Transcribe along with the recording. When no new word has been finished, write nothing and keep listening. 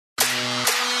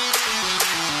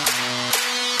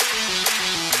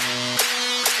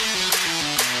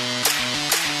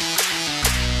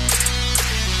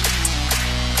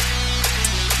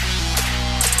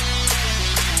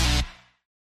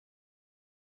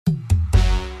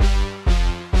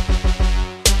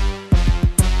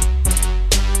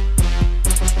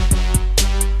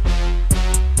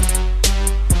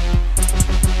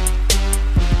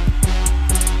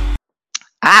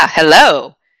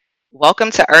Hello.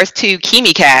 Welcome to Earth 2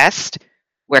 KimiCast,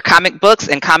 where comic books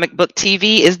and comic book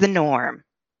TV is the norm.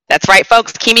 That's right,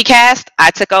 folks. KimiCast,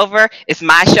 I took over. It's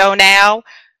my show now.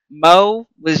 Mo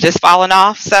was just falling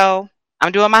off, so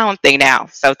I'm doing my own thing now.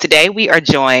 So today we are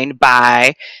joined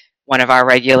by one of our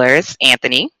regulars,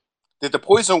 Anthony. Did the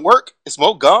poison work? Is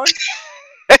Mo gone?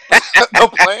 No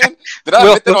plan? Did I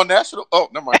Well, admit that on national? Oh,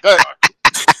 never mind. Go ahead.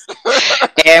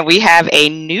 and we have a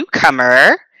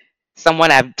newcomer,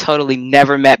 someone I've totally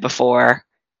never met before.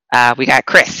 We got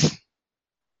Chris.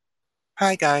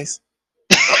 Hi, guys.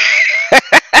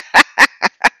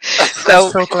 So,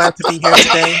 I'm so glad to be here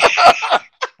today.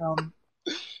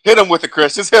 Hit him with it,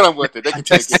 Chris. Just hit him with it. They can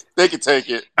take it. They can take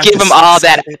it. I'm give just them so all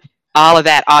excited. of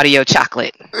that audio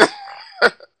chocolate.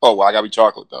 Oh, well, I gotta be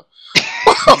chocolate though.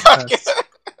 Because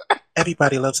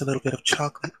everybody loves a little bit of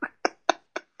chocolate.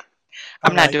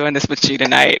 I'm not Alright. doing this with you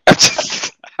tonight.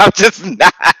 I'm just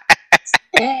not.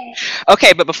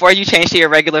 Okay, but before you change to your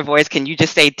regular voice, can you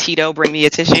just say, Tito, bring me a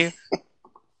tissue?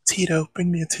 Tito,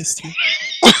 bring me a tissue.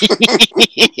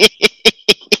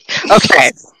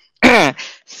 Okay.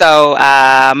 So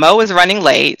Mo is running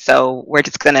late, so we're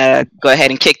just gonna go ahead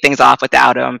and kick things off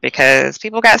without him because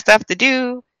people got stuff to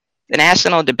do. The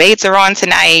national debates are on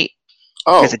tonight.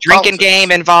 Oh, There's a drinking politics.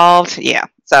 game involved. Yeah.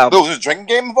 So Oh, there's a drinking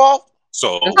game involved?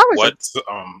 So There's always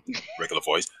what? Regular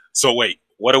voice. So wait,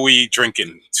 what are we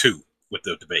drinking to with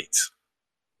the debates?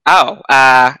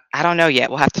 I don't know yet.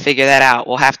 We'll have to figure that out.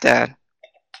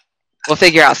 We'll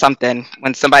figure out something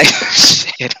when somebody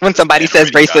when somebody Yeah,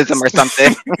 says really, racism guys. or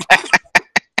something.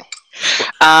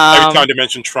 Every time they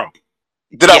mention Trump.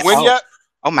 Did Yes. I win yet?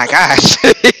 Oh my gosh.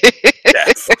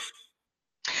 Yeah.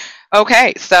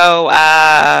 Okay, so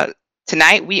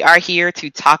tonight we are here to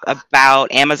talk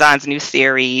about Amazon's new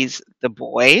series, The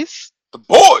Boys. The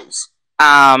boys.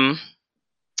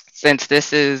 Since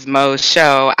this is Mo's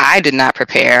show, I did not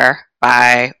prepare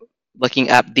by looking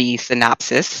up the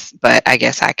synopsis, but I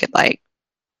guess I could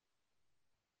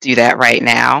do that right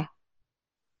now.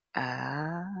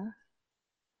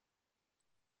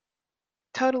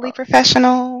 Totally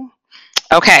professional.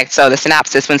 Okay, so the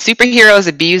synopsis. When superheroes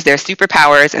abuse their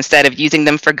superpowers instead of using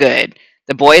them for good,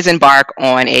 the boys embark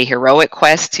on a heroic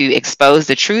quest to expose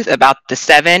the truth about the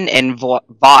Seven and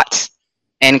Vought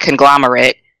and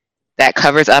conglomerate that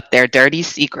covers up their dirty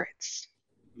secrets.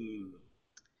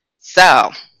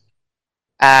 So,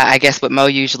 I guess what Mo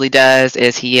usually does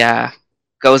is he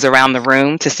goes around the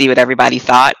room to see what everybody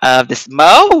thought of this.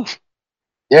 Mo,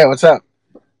 Yeah, what's up?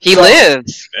 he So-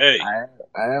 lives. Hey,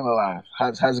 I am alive.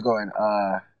 How's it going?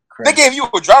 Chris. They gave you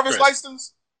a driver's Chris.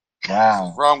 license? Wow.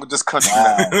 What's wrong with this country,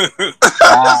 Wow. man?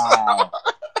 Wow.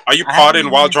 are you I haven't potting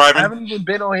while even- I driving? haven't even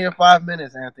been on here 5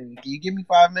 minutes, Anthony. Can you give me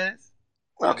 5 minutes?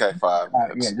 Okay, 5 Yeah,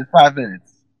 minutes. just 5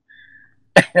 minutes.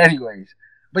 Anyways,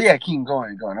 but yeah, keep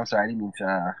going. I'm sorry, I didn't mean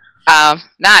to. I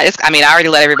already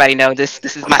let everybody know this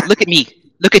is my, look at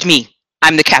me.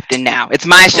 I'm the captain now. It's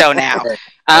my show now.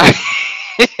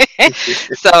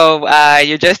 So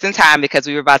you're just in time because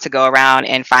we were about to go around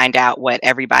and find out what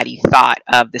everybody thought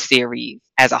of the series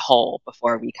as a whole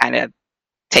before we kind of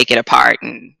take it apart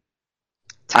and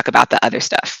talk about the other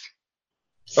stuff.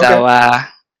 So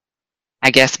I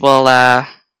guess we'll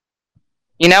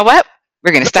you know what?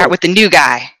 We're gonna start with the new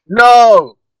guy.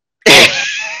 No.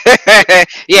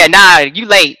 Yeah, nah, you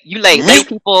late. Late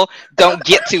people don't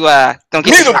get to Mute to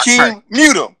him, start King. first.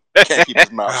 Mute him. Can't keep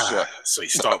his mouth shut. So you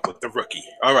start with the rookie.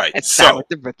 All right. Let's start So with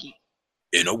the rookie.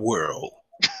 in a world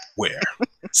where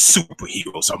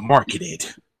superheroes are marketed.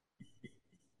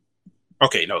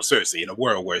 Okay, no, seriously, in a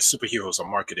world where superheroes are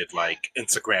marketed like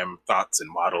Instagram thoughts and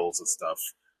models and stuff,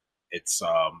 it's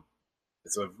a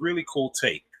really cool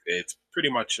take. It's pretty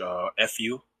much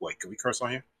FU. Wait, can we curse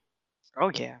on here? Oh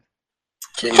yeah.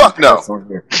 Can't Fuck we no. curse on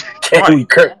here? Can't we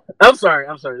curse? I'm sorry.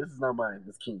 This is not mine.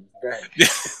 It's King. Go ahead.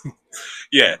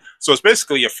 Yeah. So it's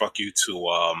basically a fuck you to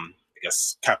I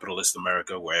guess capitalist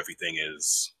America where everything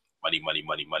is money, money,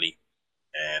 money, money.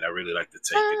 And I really like the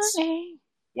take. It's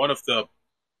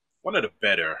one of the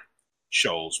better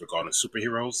shows regarding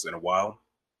superheroes in a while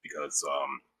because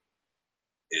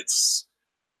it's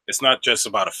not just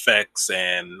about effects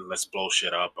and let's blow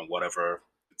shit up and whatever.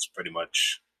 It's pretty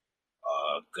much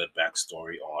a good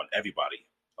backstory on everybody.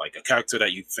 Like a character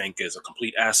that you think is a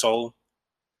complete asshole,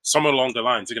 somewhere along the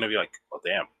lines, you're gonna be like, "Oh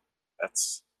damn,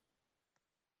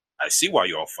 I see why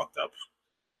you're all fucked up."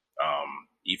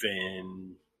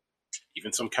 Even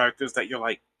some characters that you're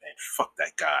like, "Man, fuck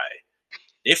that guy."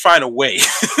 They find a way.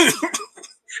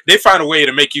 They find a way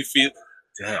to make you feel,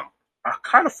 "Damn, I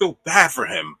kind of feel bad for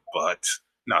him," but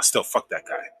no, still fuck that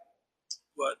guy.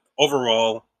 But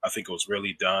overall, I think it was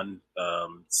really done.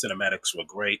 Cinematics were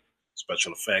great,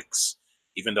 special effects.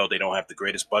 Even though they don't have the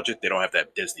greatest budget, they don't have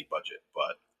that Disney budget,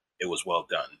 but it was well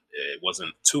done. It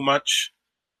wasn't too much,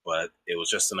 but it was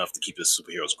just enough to keep the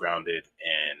superheroes grounded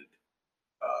and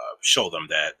show them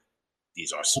that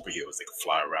these are superheroes. They can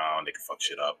fly around, they can fuck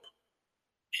shit up.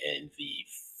 And the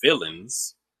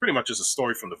villains, pretty much is a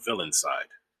story from the villain side.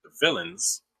 The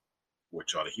villains,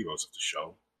 which are the heroes of the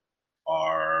show,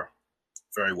 are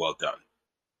very well done.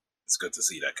 It's good to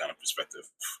see that kind of perspective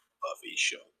of a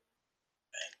show.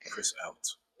 And Chris out.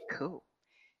 Cool.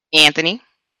 Anthony?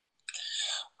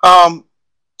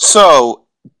 So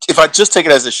if I just take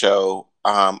it as a show,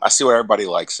 I see why everybody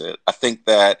likes it. I think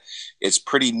that it's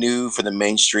pretty new for the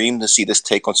mainstream to see this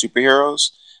take on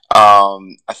superheroes.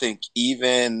 I think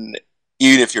even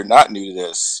if you're not new to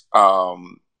this,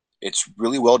 it's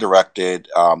really well directed.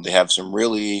 They have some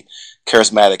really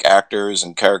charismatic actors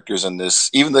and characters in this.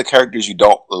 Even the characters you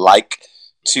don't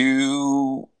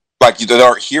that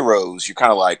aren't heroes, you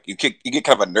kind of like you get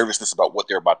kind of a nervousness about what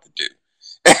they're about to do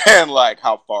and like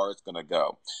how far it's gonna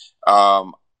go.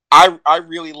 I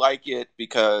really like it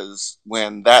because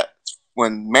when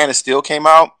Man of Steel came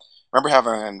out, I remember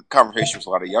having conversations with a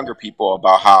lot of younger people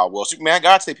about how, well, Superman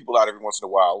got to take people out every once in a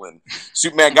while, and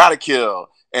Superman got to kill,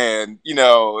 and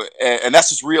and that's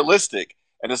just realistic.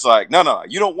 And it's like, no,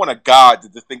 you don't want a god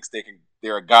that thinks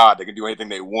they're a god that can do anything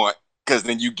they want, because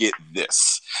then you get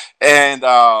this. And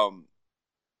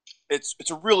it's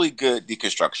a really good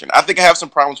deconstruction. I think I have some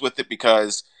problems with it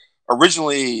because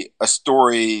originally a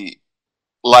story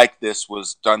like this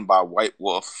was done by White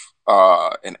Wolf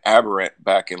and Aberrant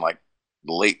back in like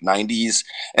the late '90s,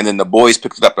 and then the boys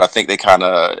picked it up. But I think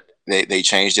they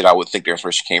changed it. I would think their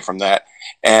inspiration came from that.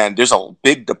 And there's a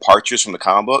big departures from the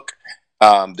comic book.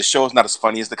 The show is not as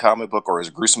funny as the comic book, or as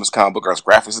gruesome as the comic book, or as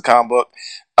graphic as the comic book.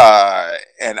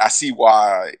 And I see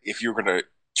why, if you're going to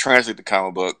translate the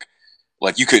comic book,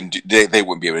 like you couldn't, they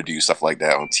wouldn't be able to do stuff like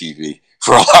that on TV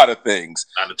for a lot of things.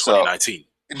 Not in 2019.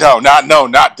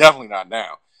 Not definitely not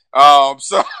now.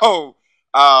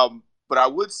 But I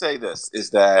would say this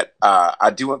is that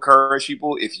I do encourage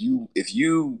people, if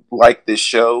you like this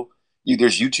show,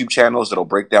 there's YouTube channels that'll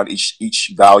break down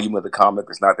each volume of the comic.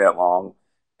 It's not that long,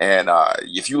 and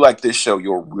if you like this show,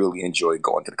 you'll really enjoy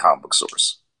going to the comic book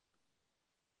source.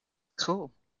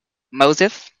 Cool.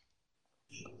 Moses?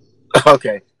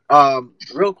 Okay.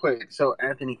 Real quick. So,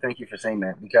 Anthony, thank you for saying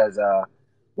that, because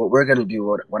what we're gonna do,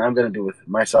 what I'm gonna do with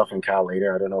myself and Kyle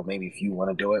later, I don't know, maybe if you want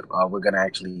to do it, we're gonna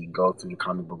actually go through the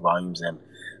comic book volumes, and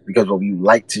because what we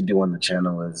like to do on the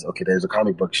channel is, okay, there's a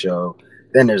comic book show,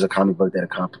 then there's a comic book that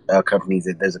accompanies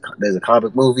it. There's a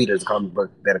comic movie, there's a comic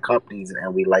book that accompanies it,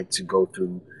 and we like to go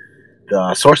through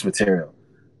the source material.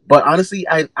 But honestly,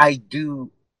 I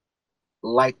do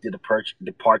like the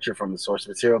departure from the source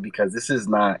material, because this is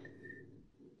not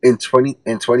in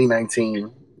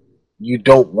 2019. You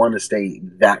don't want to stay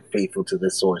that faithful to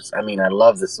the source. I mean, I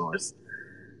love the source.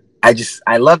 I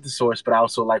love the source, but I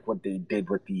also like what they did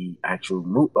with the actual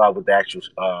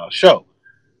show.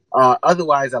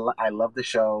 Otherwise, I love the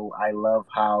show. I love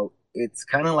how it's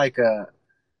kind of like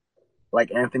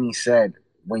Anthony said,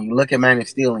 when you look at Man of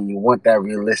Steel and you want that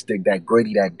realistic, that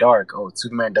gritty, that dark,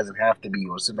 Superman doesn't have to be,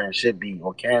 or Superman should be,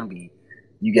 or can be.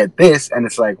 You get this, and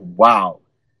it's like, wow.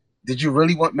 Did you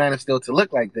really want Man of Steel to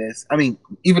look like this? I mean,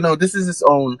 even though this is its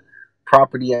own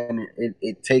property, and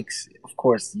it takes, of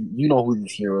course, you know who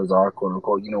these heroes are, quote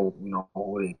unquote. You know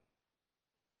who they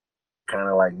kind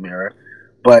of like mirror,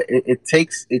 but it's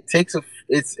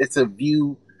a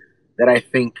view that I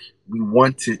think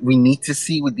we need to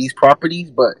see with these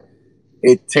properties, but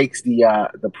it takes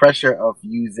the pressure of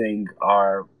using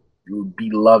our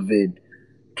beloved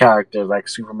characters like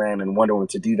Superman and Wonder Woman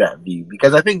to do that view,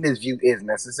 because I think this view is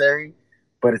necessary,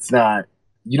 but it's not.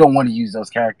 You don't want to use those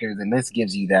characters, and this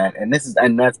gives you that, and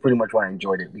that's pretty much why I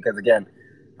enjoyed it, because again,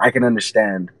 I can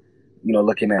understand,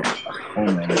 looking at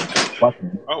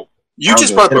you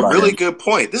just brought up a really good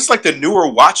point. This is like the newer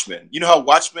Watchmen. You know how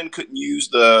Watchmen couldn't use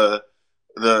the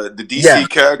DC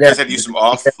characters, had to use them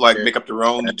off, like make up their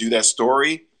own to do that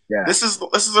story. Yeah, that's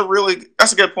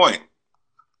a good point.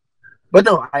 But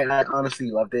no, I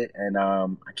honestly loved it, and I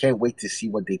can't wait to see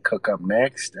what they cook up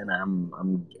next. And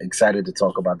I'm excited to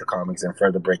talk about the comics and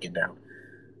further break it down.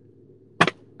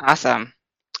 Awesome.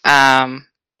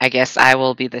 I guess I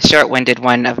will be the short-winded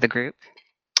one of the group.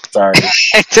 Sorry.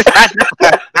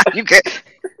 You good?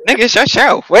 Nigga, it's your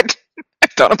show. What?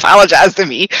 Don't apologize to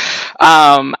me.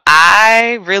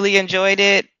 I really enjoyed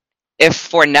it. If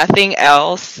for nothing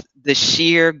else, the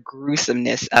sheer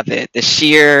gruesomeness of it, the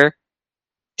sheer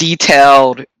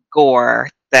detailed gore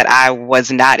that I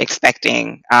was not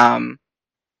expecting.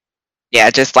 Yeah,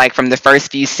 just like from the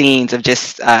first few scenes of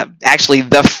just actually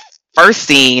the first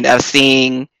scene of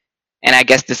seeing, and I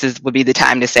guess would be the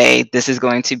time to say this is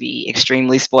going to be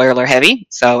extremely spoiler heavy.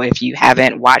 So if you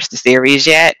haven't watched the series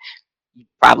yet, you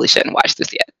probably shouldn't watch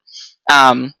this yet.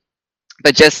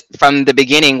 But just from the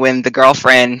beginning, when the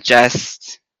girlfriend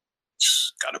just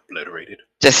got obliterated,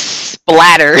 just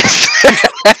splatters,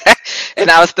 and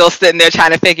I was still sitting there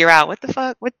trying to figure out what the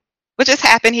fuck, what just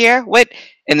happened here, what,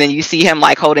 and then you see him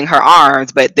like holding her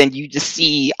arms, but then you just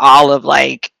see all of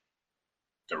like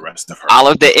the rest of her, all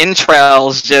of the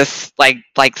entrails, just like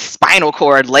spinal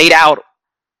cord laid out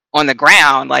on the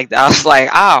ground. Like I was like,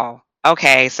 oh,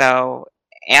 okay, so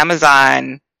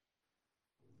Amazon.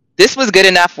 This was good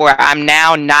enough where I'm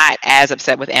now not as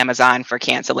upset with Amazon for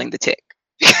canceling the Tick.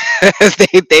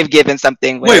 They've given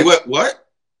something. Wait, what?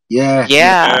 Yeah.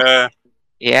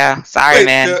 Sorry, Wait,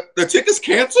 man. The Tick is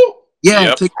canceled?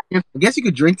 Yeah, yep. I guess you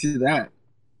could drink to that.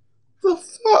 The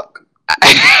fuck?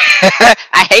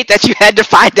 I hate that you had to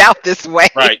find out this way.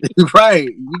 Right. You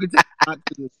could take a shot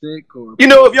to the Tick, or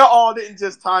if y'all all didn't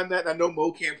just time that, and I know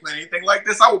Mo can't plan anything like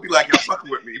this, I would be like, y'all fucking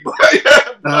with me.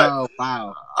 Oh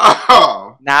wow.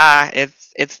 Oh. Nah,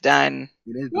 it's done.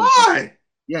 It is. Why?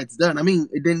 Yeah, it's done. I mean,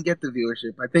 it didn't get the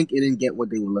viewership. I think it didn't get what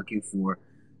they were looking for.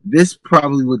 This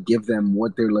probably would give them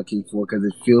what they're looking for, because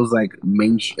it feels like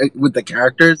with the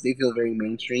characters, they feel very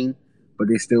mainstream, but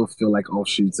they still feel like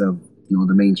offshoots of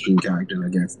the mainstream characters. I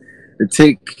guess the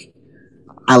Tick.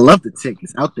 I love the Tick.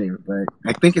 It's out there, but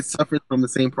I think it suffers from the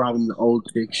same problem the old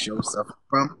Tick shows suffer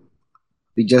from.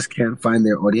 They just can't find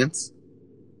their audience.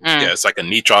 Yeah, it's like a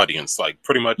niche audience. Like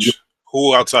pretty much,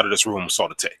 who outside of this room saw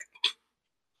the Tick?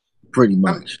 Pretty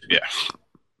much. Yeah.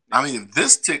 I mean, if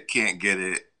this Tick can't get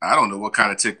it, I don't know what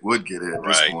kind of Tick would get it at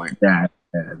this point. Yeah,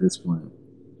 at this point.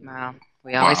 No,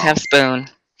 we always have Spoon.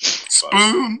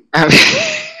 Spoon? Are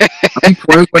you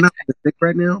pouring one out for the Tick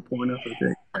right now? Pouring out for the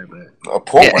Tick.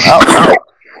 Pour one out.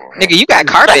 Nigga, you got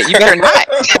carpet. You better not.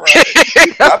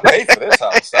 I paid for this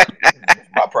house. It's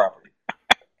my property.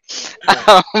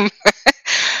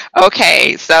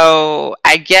 Okay, so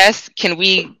I guess can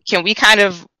we kind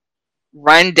of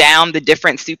run down the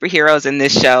different superheroes in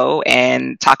this show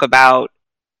and talk about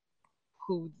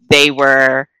who they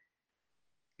were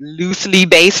loosely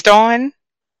based on?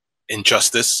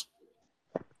 Injustice.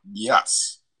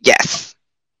 Yes.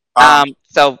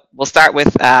 So we'll start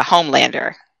with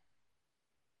Homelander.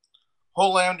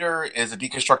 Homelander is a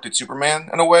deconstructed Superman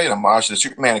in a way, an homage to the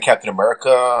Superman and Captain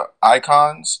America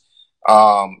icons,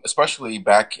 especially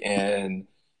back in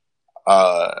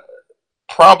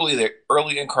probably the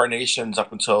early incarnations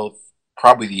up until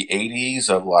probably the 80s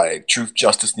of like Truth,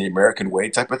 Justice, and the American Way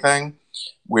type of thing,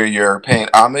 where you're paying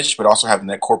homage but also having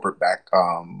that corporate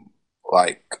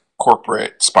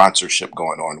corporate sponsorship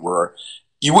going on, where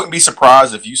you wouldn't be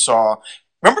surprised if you saw.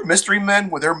 Remember Mystery Men,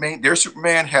 where their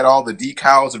Superman had all the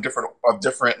decals of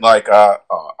different like I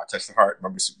touched the heart.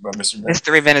 Remember Mystery Men?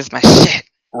 Mystery Men is my shit.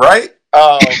 Right?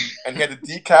 And he had the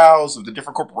decals of the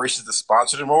different corporations that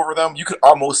sponsored him over them. You could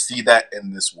almost see that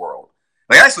in this world.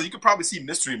 Like actually, you could probably see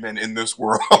Mystery Men in this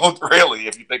world, really,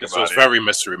 if you think about it. So it's very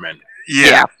Mystery Men.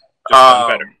 Yeah. Just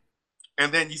better.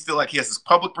 And then you feel like he has this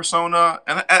public persona,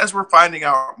 and as we're finding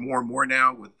out more and more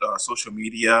now with social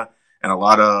media and a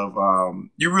lot of,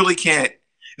 you really can't.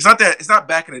 It's not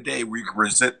back in the day where you could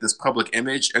present this public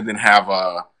image and then have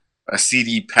a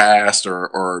CD passed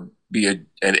or be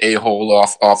an a-hole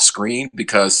off screen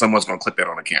because someone's going to clip that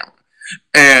on a camera.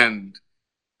 And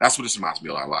that's what this reminds me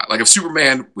a lot. Like if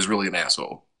Superman was really an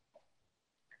asshole.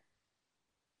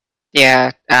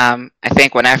 Yeah, I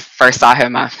think when I first saw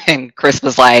him, and Chris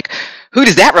was like, "Who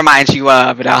does that remind you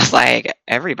of?" And I was like,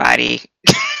 "Everybody."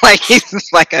 Like he's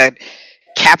just like a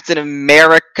Captain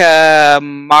America,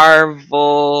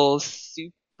 Marvel,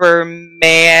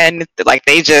 Superman. Like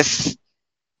they just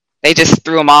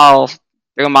threw them all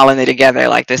in there together.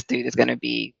 Like this dude is gonna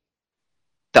be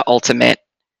the ultimate.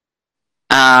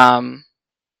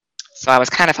 So I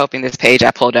was kind of hoping this page I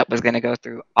pulled up was going to go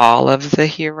through all of the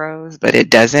heroes, but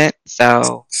it doesn't.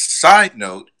 So, side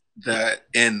note that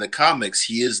in the comics,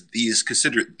 he is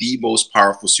considered the most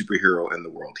powerful superhero in the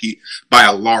world. He by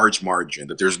a large margin.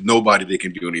 That there's nobody that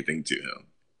can do anything to him.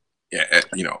 Yeah,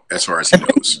 as far as he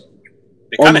knows.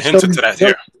 They kind of hinted to that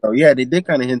here. Oh yeah, they did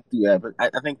kind of hint to that, but I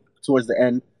think towards the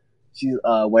end,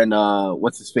 when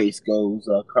what's his face goes,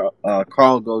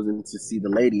 Carl goes in to see the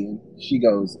lady, and she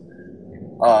goes,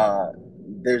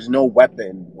 there's no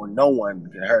weapon or no one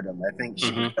can hurt him. I think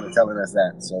she was kind of telling us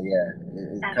that. So yeah,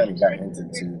 it kind of got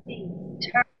hinted to.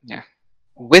 Yeah,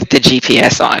 with the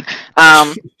GPS on.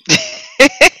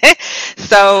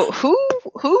 So who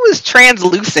was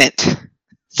translucent?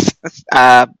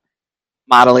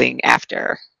 modeling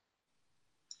after.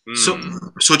 So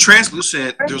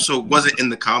Translucent, wasn't in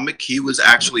the comic. He was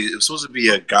actually, it was supposed to be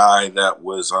a guy that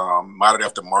was modeled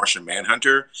after Martian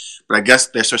Manhunter, but I guess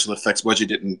their special effects budget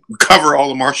didn't cover all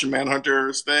the Martian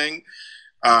Manhunter's thing,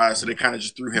 so they kind of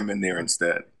just threw him in there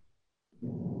instead.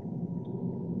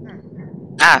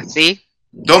 See?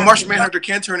 Though Martian Manhunter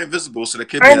can turn invisible, so that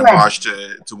could be an homage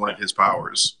to one of his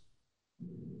powers.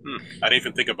 I didn't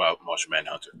even think about Martian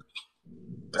Manhunter.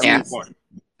 That's Yeah. important.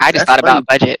 I just thought about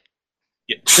budget.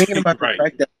 Yeah. Thinking about Right. the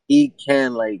fact that he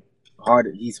can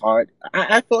he's hard.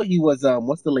 I thought he was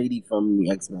what's the lady from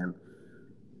the X-Men?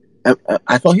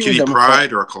 I thought he Kitty was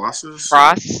Pryde or Colossus?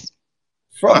 Frost.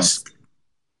 Frost.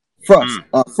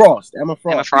 Emma Frost. Emma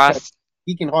Frost.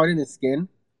 He can harden his skin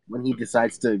when he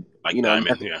decides to, Like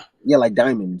Diamond, yeah, like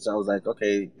Diamond. So I was like,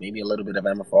 okay, maybe a little bit of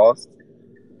Emma Frost,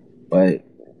 but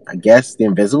I guess the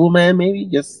Invisible Man, maybe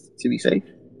just to be safe.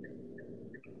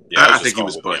 Yeah, I think he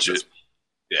was budget.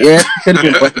 Yeah, could have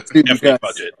been budget too, Definitely because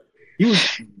budget. he was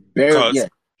very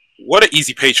What an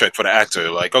easy paycheck for the actor.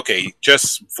 Like, okay,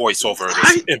 just voice over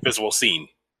this invisible scene.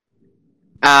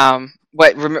 Me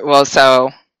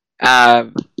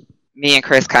and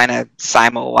Chris kind of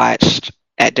simul watched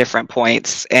at different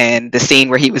points, and the scene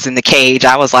where he was in the cage,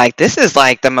 I was like, this is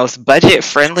like the most budget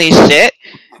friendly shit,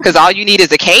 because all you need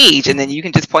is a cage, and then you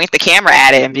can just point the camera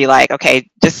at it and be like, okay,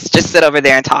 just sit over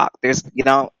there and talk.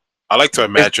 I like to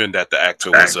imagine that the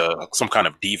actor was some kind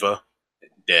of diva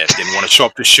that didn't want to show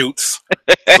up to shoots,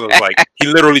 so it's like he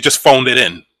literally just phoned it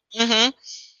in.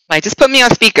 Like, just put me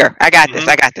on speaker. I got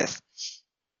this.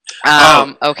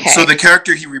 Okay. So the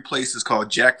character he replaced is called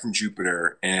Jack from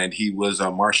Jupiter, and he was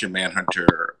a Martian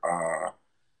Manhunter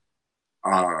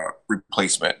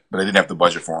replacement, but they didn't have the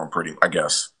budget for him. I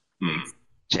guess.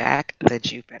 Jack the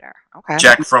Jupiter. Okay.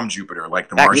 Jack from Jupiter, like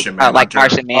the Martian Manhunter. Like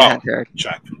Martian Manhunter.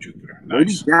 Jack from Jupiter. Maybe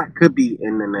Nice. Jack could be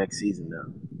in the next season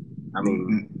though. I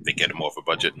mean, They get him off a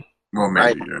budget. Well,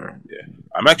 maybe. Yeah.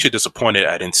 I'm actually disappointed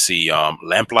I didn't see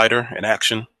Lamplighter in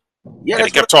action. yeah, And they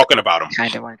kept talking about him.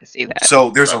 Kind of wanted to see that. So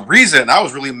there's a reason I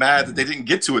was really mad that they didn't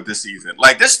get to it this season.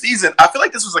 Like this season, I feel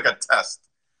like this was like a test.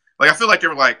 Like I feel like they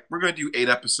were like, we're going to do 8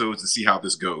 episodes to see how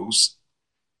this goes.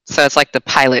 So it's like the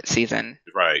pilot season.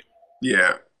 Right.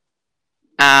 Yeah.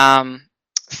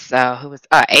 So who was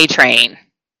A-Train?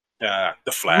 The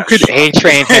Flash. Who could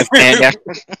A-Train have been?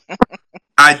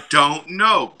 I don't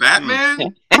know.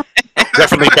 Batman?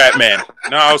 Definitely Batman.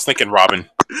 No, I was thinking Robin.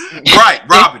 Right,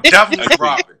 Robin. Definitely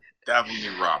Robin. Definitely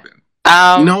Robin.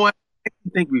 you know what? I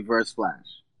think Reverse Flash.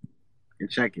 And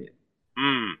check it.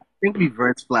 I think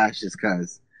Reverse Flash is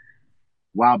because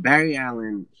while Barry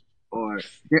Allen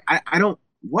I don't.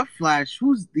 What Flash?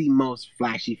 Who's the most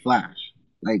flashy Flash?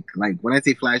 Like when I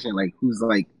say Flash, like who's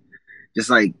like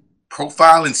just like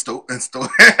Profile and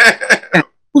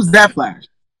who's that Flash?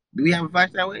 Do we have a Flash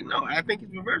that way? No, I think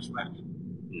it's Reverse Flash.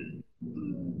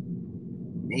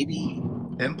 Maybe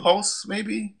Impulse,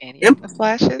 maybe? Any of the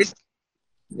Flashes?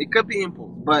 it could be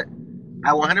Impulse, but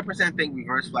I 100% think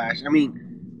Reverse Flash. I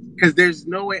mean, because there's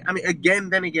no way. I mean,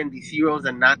 then again, these heroes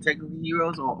are not technically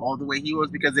heroes or all the way heroes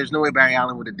because there's no way Barry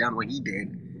Allen would have done what he did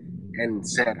and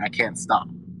said, "I can't stop."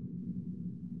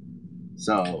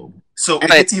 So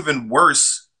it's even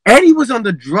worse. And he was on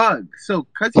the drug. So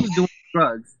because he was doing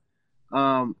drugs,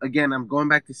 again, I'm going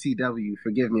back to CW.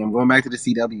 Forgive me. I'm going back to the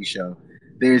CW show.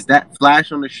 There's that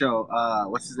Flash on the show.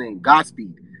 What's his name?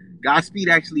 Godspeed. Godspeed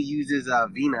actually uses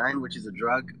V9, which is a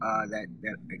drug that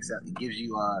gives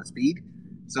you speed.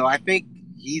 So I think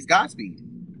he's Godspeed.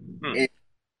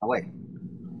 Wait,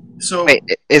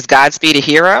 is Godspeed a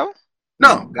hero?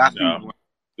 No, Godspeed. No.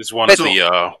 It's one of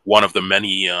the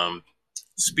many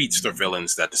speedster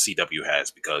villains that the CW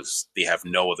has because they have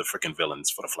no other freaking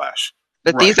villains for the Flash.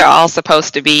 But these are all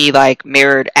supposed to be like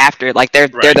mirrored after, like they're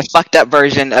the fucked up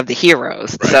version of the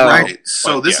heroes. Right.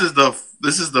 So this is the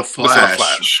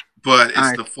Flash, but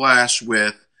it's the Flash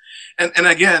with, and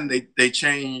again they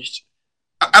changed.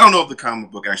 I don't know if the comic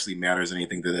book actually matters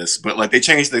anything to this, but like they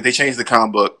changed the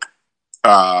comic book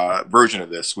version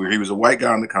of this where he was a white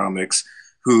guy in the comics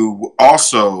who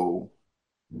also,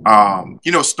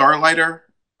 Starlighter.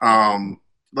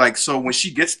 Like, so when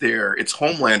she gets there, it's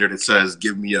Homelander that says,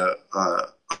 "Give me a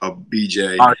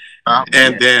BJ,"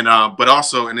 then, but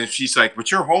also, and then she's like,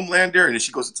 "But you're Homelander," and then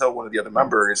she goes to tell one of the other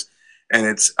members, and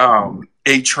it's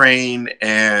A-Train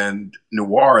and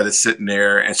Noir that's sitting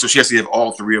there, and so she has to have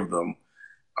all 3 of them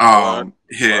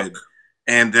hid,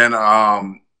 and then,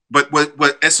 and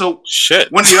so shit.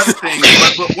 One of the other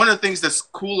things, but one of the things that's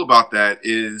cool about that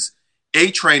is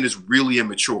A-Train is really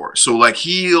immature. So like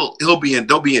they'll be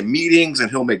in meetings and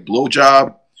he'll make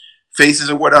blowjob faces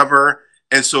or whatever.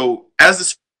 And so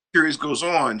as the series goes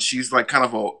on, she's like kind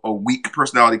of a weak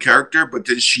personality character, but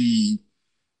then she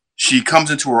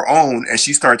comes into her own and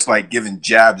she starts like giving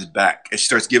jabs back, and she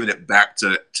starts giving it back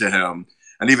to him.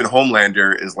 And even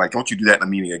Homelander is like, "Don't you do that in a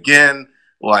meeting again?"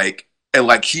 Like, and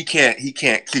like he can't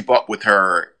keep up with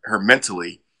her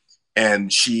mentally,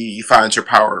 and she finds her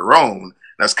power of her own.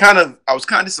 I was kind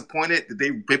of disappointed that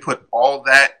they put all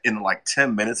that in like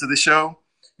 10 minutes of the show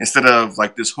instead of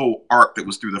like this whole arc that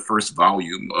was through the first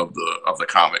volume of the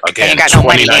comic. Again, got no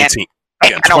money, man. 2019.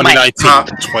 Again,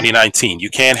 2019. You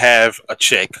can't have a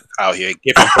chick out here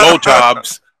giving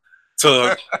blowjobs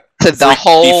to the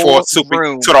whole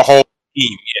room. To the whole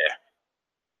team. Yeah,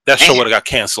 that show would have got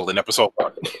canceled in episode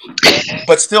 1.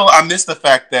 But still, I miss the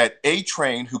fact that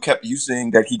A-Train, who kept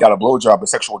using that he got a blowjob and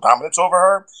sexual dominance over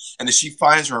her, and then she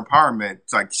finds her empowerment.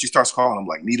 Like she starts calling him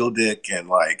like needle dick and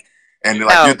like. And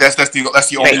like that's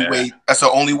the only way. That's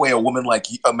the only way a woman like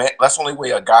that's the only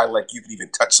way a guy like you can even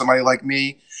touch somebody like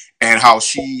me. And how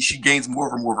she gains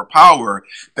more of her power,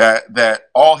 that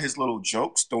all his little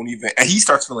jokes don't even, and he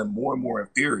starts feeling more and more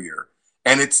inferior.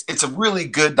 And it's a really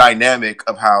good dynamic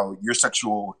of how your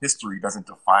sexual history doesn't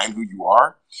define who you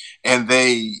are. And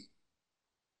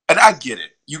I get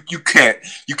it. You can't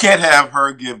have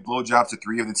her give blowjobs to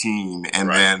 3 of the team and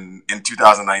then in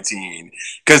 2019,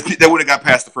 because they would have got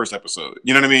past the first episode.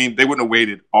 You know what I mean? They wouldn't have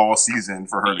waited all season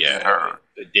for her to get her.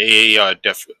 They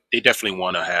definitely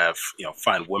want to have,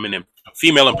 find women and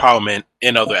female empowerment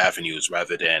in other avenues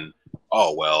rather than,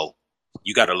 oh well,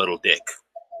 you got a little dick.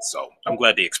 So I'm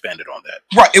glad they expanded on that.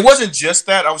 Right. It wasn't just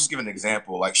that. I was just giving an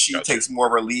example. Like she takes more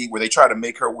of her lead where they try to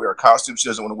make her wear a costume she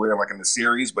doesn't want to wear like in the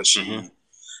series, but she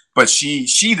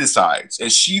decides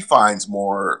and she finds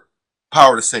more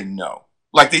power to say no.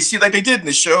 Like they did in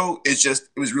the show. It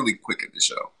was really quick in the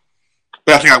show.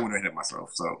 But I think I went ahead of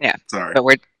myself. So yeah, sorry. But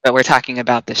we're talking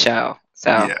about the show.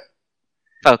 So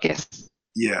focus.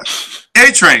 Yeah.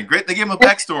 A-Train, great. They gave him a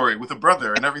backstory with a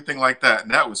brother and everything like that,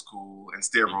 and that was cool. And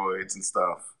steroids and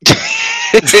stuff.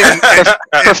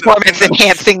 Performance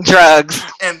enhancing drugs.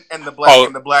 And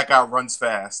the black guy runs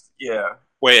fast. Yeah.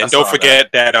 Wait, and don't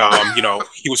forget that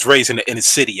he was raised in the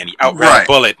city and he outran a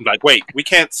bullet. Like, wait, we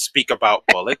can't speak about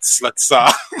bullets. Let's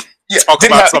talk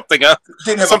about something else.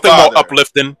 Something more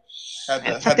uplifting.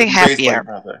 Something happier.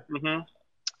 Mm-hmm.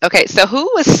 Okay, so who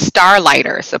was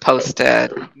Starlighter supposed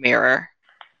to mirror?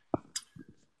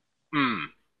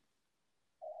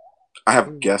 I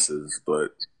have guesses,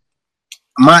 but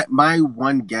my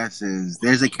one guess is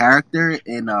there's a character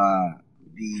in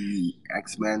the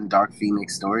X-Men Dark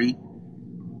Phoenix story.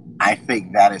 I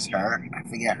think that is her. I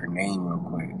forget her name real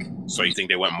quick. So you think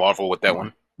they went Marvel with that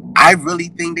one? I really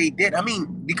think they did. I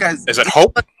mean, because is it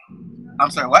Hope? I'm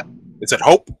sorry, what? Is it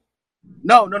Hope?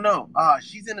 No.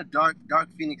 She's in a Dark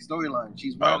Phoenix storyline.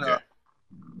 She's one of the.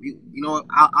 You know what?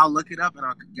 I'll look it up and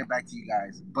I'll get back to you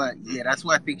guys. But yeah, that's who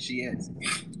I think she is.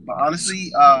 But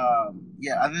honestly,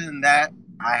 other than that,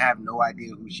 I have no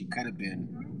idea who she could have been.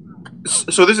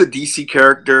 So there's a DC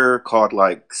character called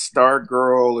like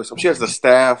Stargirl or something. She has the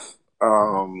staff.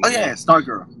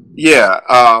 Stargirl. Yeah,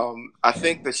 I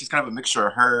think that she's kind of a mixture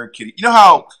of her, Kitty. You know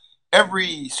how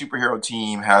every superhero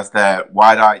team has that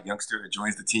wide-eyed youngster that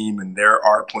joins the team and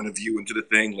our point of view into the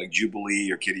thing, like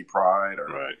Jubilee or Kitty Pryde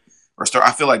or Star.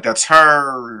 I feel like that's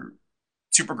her,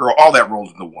 Supergirl. All that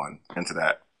rolled into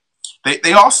that.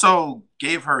 They also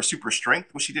gave her super strength,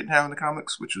 which she didn't have in the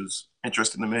comics, which was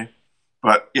interesting to me.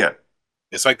 But yeah,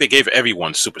 it's like they gave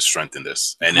everyone super strength in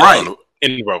this, and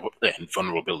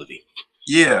vulnerability.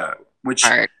 Yeah, which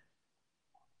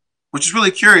is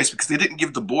really curious because they didn't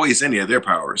give the boys any of their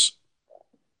powers.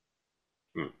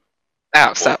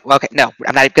 Oh, so okay, no,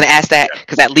 I'm not going to ask that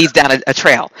because that leads down a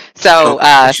trail. So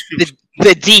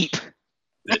the deep.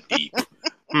 The deep.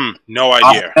 No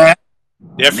idea.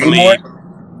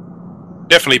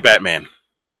 Definitely Batman.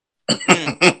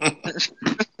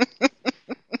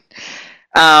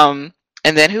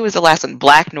 And then who was the last one?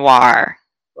 Black Noir.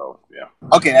 Oh yeah.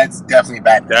 Okay, that's definitely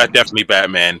Batman. That's definitely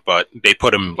Batman, but they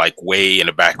put him like way in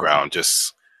the background,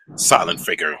 just silent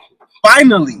figure.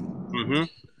 Finally. Mm-hmm.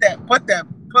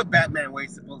 Put Batman where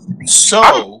he's supposed to be.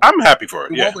 So I'm happy for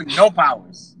it. Yeah. With no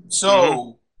powers.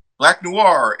 So Black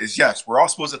Noir is, yes, we're all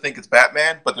supposed to think it's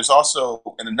Batman, but there's also,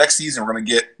 in the next season, we're going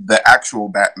to get the actual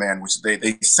Batman, which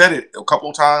they said it a couple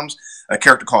of times, a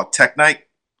character called Tech Knight.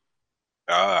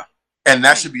 And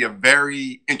that should be a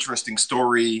very interesting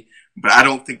story, but I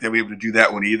don't think they'll be able to do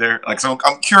that one either. Like, so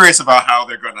I'm curious about how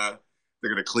they're gonna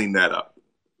clean that up.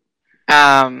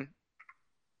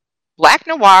 Black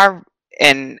Noir,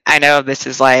 and I know this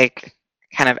is like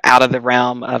kind of out of the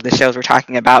realm of the shows we're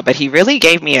talking about, but he really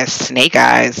gave me a Snake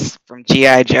Eyes from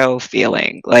G.I. Joe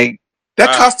feeling. Like,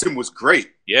 That costume was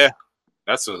great. Yeah,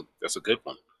 that's a good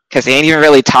one. Because he ain't even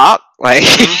really talk. Like,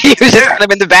 he was just kind of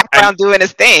in the background doing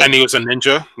his thing. And he was a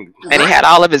ninja. And he had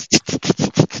all of his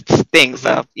things.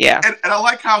 So, yeah. And I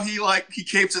like how he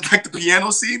came to like the piano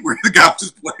scene where the guy was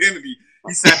just playing and he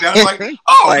sat down and like,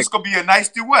 oh, like, it's going to be a nice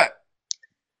duet.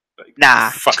 Like,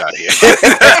 nah. Fuck out of here.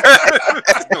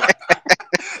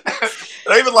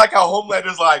 I even like how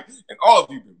Homelander's like, and all of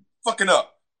you been fucking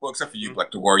up. Well, except for you,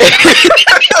 Black Warrior.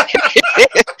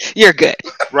 You're good.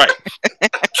 Right.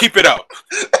 Keep it up.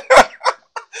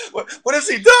 What has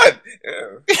he done?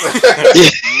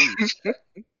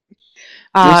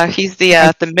 He's the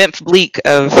Memph Bleak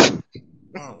of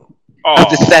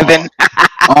the 7.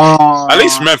 At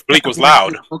least Memph Bleak was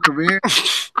loud. Career.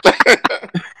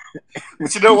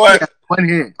 But you know what? One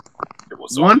hit. It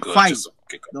was one good. fight.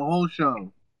 The whole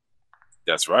show.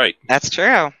 That's right. That's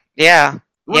true. Yeah.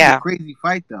 It was a crazy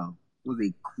fight, though. It was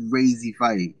a crazy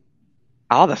fight.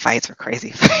 All the fights were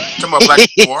crazy. Talking about Black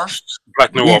Noir?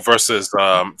 Black Noir versus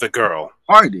the girl.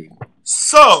 Hardy.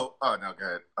 So, oh no, go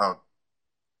ahead.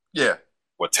 Yeah.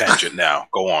 What tangent now?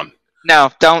 Go on. No,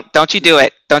 don't you do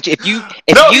it. Don't you? If you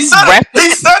he said it.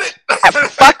 That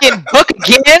fucking book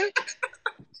again,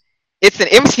 it's an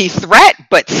empty threat,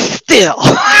 but still.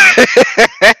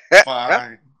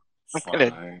 Fine.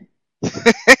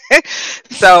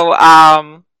 So,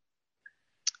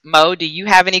 Mo, do you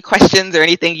have any questions or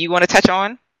anything you want to touch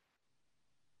on?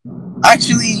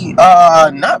 Actually,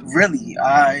 not really.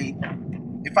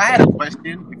 If I had a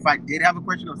question, if I did have a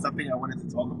question or something I wanted to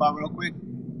talk about real quick,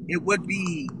 it would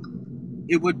be.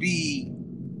 You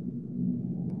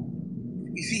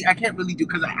see, I can't really do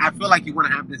because I feel like you want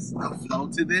to have this flow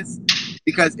to this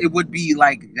because it would be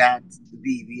like that.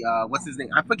 The what's his name?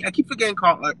 I keep forgetting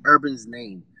Urban's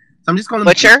name, so I'm just calling him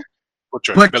Butcher.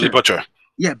 Billy Butcher.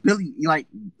 Yeah, Billy. Like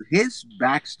his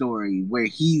backstory, where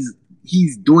he's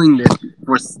doing this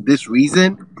for this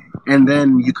reason, and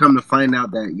then you come to find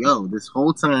out that this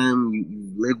whole time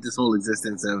you lived this whole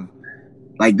existence of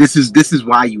like this is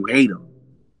why you hate him.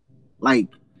 Like,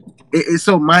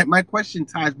 so my question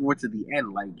ties more to the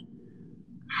end. Like,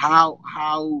 how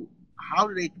do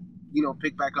they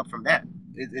pick back up from that?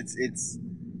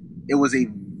 It was a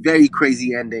very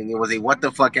crazy ending. It was a what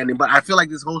the fuck ending. But I feel like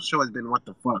this whole show has been what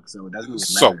the fuck, so it doesn't even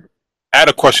matter. I had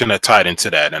a question that tied into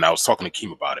that, and I was talking to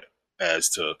Keem about it.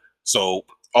 So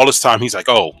all this time he's like,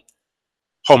 oh,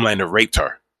 Homelander raped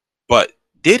her. But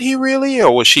did he really,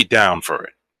 or was she down for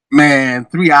it? Man,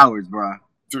 3 hours, bro.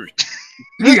 3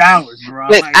 hours, bro.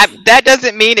 That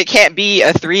doesn't mean it can't be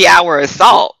a 3-hour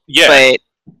assault. Yeah. But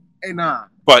hey, nah.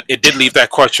 But it did leave that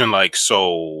question like,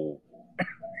 so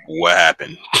what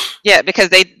happened? Yeah, because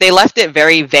they left it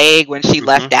very vague when she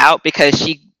left out because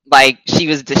she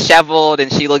was disheveled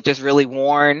and she looked just really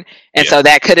worn. And so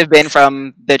that could have been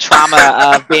from the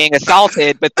trauma of being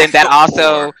assaulted, but then that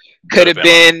also could have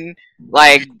been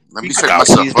like let me set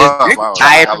myself up.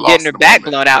 Tired of getting her back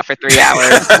blown out for 3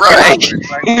 hours.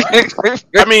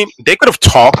 I mean, they could have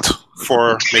talked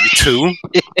for maybe 2.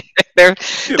 There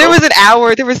was an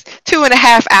hour. There was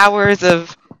 2.5 hours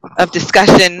of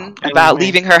discussion about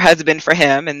leaving her husband for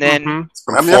him, and then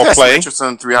I mean, I've had some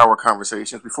interesting 3-hour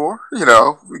conversations before. We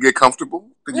get comfortable,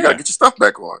 then you gotta get your stuff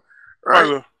back on,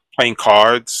 right? Playing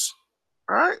cards,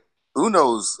 right?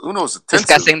 Uno's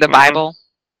discussing the Bible.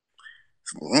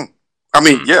 I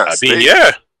mean, yes.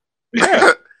 Yeah.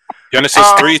 Genesis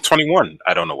 3:21.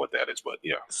 I don't know what that is, but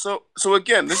yeah. So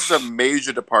again, this is a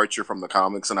major departure from the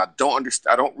comics, and I don't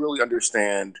really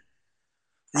understand.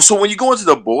 So when you go into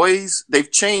The Boys, they've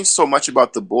changed so much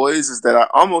about The Boys is that I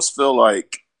almost feel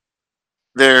like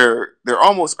they're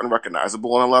almost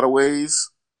unrecognizable in a lot of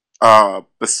ways.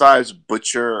 Besides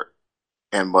Butcher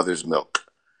and Mother's Milk.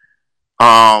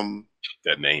 That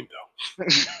name though.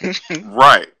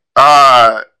 Right.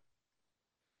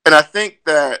 And I think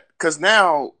that because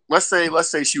now, let's say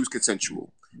she was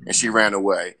consensual and she ran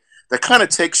away, that kind of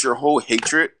takes your whole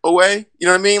hatred away. You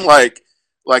know what I mean? Like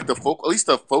at least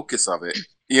the focus of it.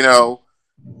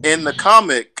 In the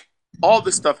comic, all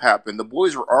this stuff happened. The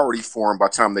boys were already formed by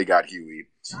the time they got Huey,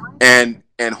 and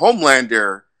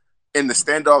Homelander in the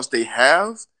standoffs they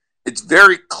have, it's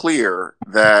very clear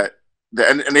that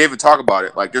and they even talk about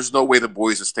it. Like, there's no way the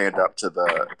boys will stand up to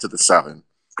the 7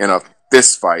 in a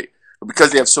fist fight. But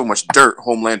because they have so much dirt,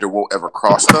 Homelander won't ever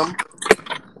cross them.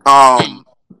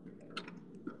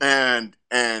 And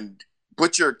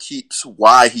Butcher keeps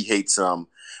why he hates them.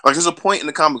 Like, there's a point in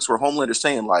the comics where Homelander's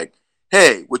saying, like,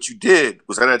 hey, what you did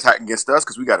was that an attack against us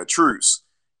because we got a truce.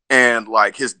 And,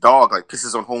 like, his dog, like,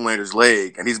 pisses on Homelander's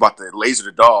leg, and he's about to laser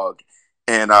the dog.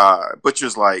 And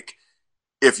Butcher's like,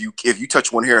 if you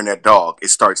touch one hair in that dog, it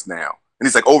starts now. And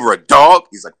he's like, over a dog?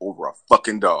 He's like, over a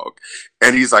fucking dog.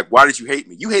 And he's like, why did you hate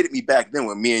me? You hated me back then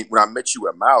when I met you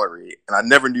at Mallory, and I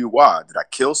never knew why. Did I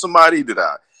kill somebody? Did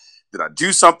I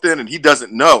do something? And he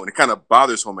doesn't know. And it kind of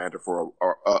bothers Homelander for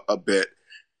a bit.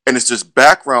 And it's just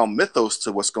background mythos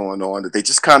to what's going on that they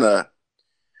just kind of,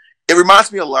 it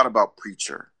reminds me a lot about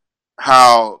Preacher.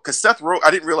 Because Seth Rogen, I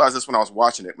didn't realize this when I was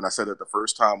watching it, when I said it the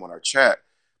first time on our chat,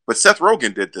 but Seth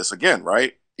Rogen did this again,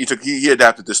 right? He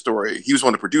adapted this story. He was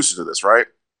one of the producers of this, right?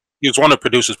 He was one of the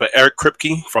producers, but Eric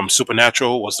Kripke from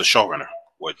Supernatural was the showrunner,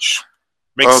 which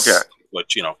makes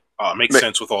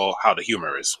sense with how the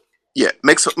humor is. Yeah,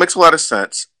 makes a lot of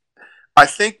sense. I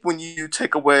think when you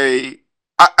take away,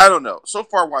 I don't know. So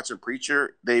far, watching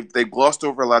Preacher, they've glossed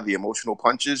over a lot of the emotional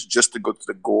punches just to go to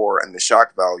the gore and the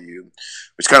shock value,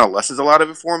 which kind of lessens a lot of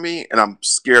it for me. And I'm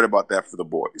scared about that for the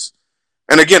boys.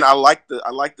 And again, I like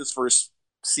this first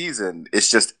season.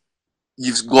 It's just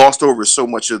you've glossed over so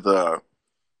much of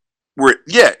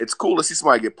it's cool to see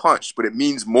somebody get punched, but it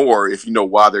means more if you know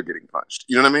why they're getting punched.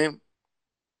 You know what I mean?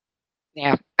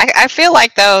 Yeah, I feel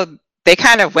like though they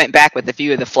kind of went back with a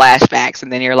few of the flashbacks,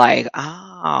 and then you're like,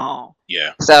 oh.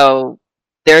 Yeah. So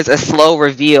there's a slow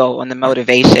reveal on the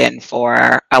motivation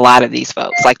for a lot of these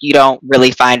folks. Like you don't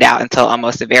really find out until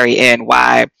almost the very end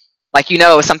why. Like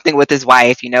something with his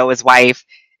wife. His wife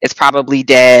is probably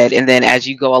dead, and then as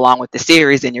you go along with the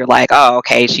series, and you're like, oh,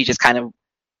 okay, she just kind of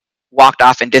walked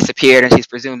off and disappeared, and she's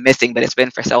presumed missing. But it's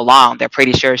been for so long, they're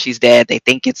pretty sure she's dead. They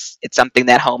think it's something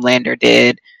that Homelander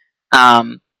did,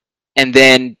 and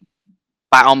then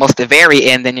by almost the very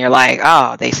end, then you're like,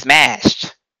 oh, they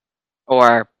smashed.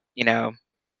 Or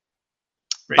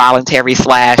voluntary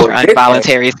slash or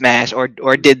involuntary smash, or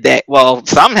did that? Well,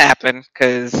 some happened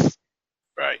because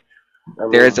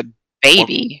there's a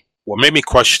baby. What made me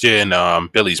question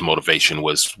Billy's motivation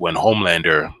was when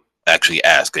Homelander actually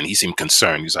asked, and he seemed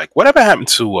concerned. He's like, "Whatever happened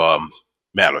to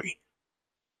Mallory?"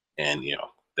 And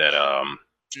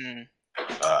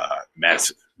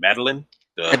Madeline.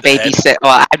 The babysitter.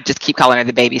 Well, I just keep calling her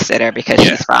the babysitter because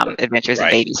she's from Adventures in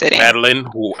Babysitting. Madeline,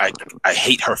 who I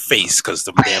hate her face because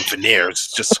the damn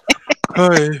veneers just.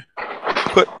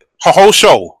 But her whole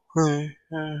show.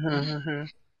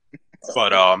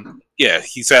 But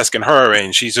he's asking her,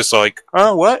 and she's just like,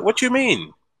 "Oh, what? What you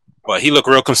mean?" But he looked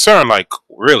real concerned, like,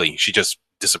 "Really? She just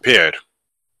disappeared.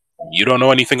 You don't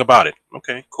know anything about it?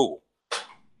 Okay, cool."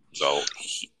 So,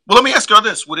 well, let me ask you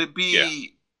this: would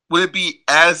it be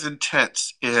as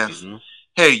intense if,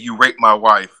 hey, you raped my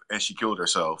wife and she killed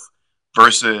herself,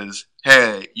 versus,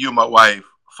 hey, you and my wife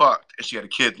fucked and she had a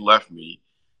kid and left me?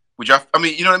 You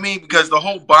know what I mean? Because the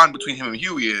whole bond between him and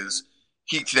Huey is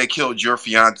they killed your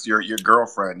fiance, your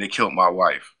girlfriend. They killed my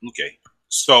wife. Okay,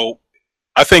 so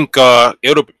I think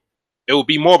it would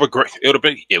be more of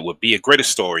it would be a greater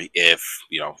story if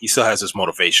he still has this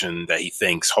motivation that he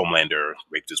thinks Homelander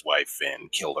raped his wife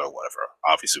and killed her or whatever.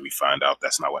 Obviously, we find out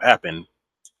that's not what happened.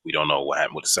 We don't know what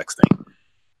happened with the sex thing.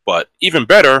 But even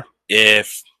better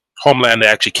if Homelander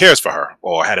actually cares for her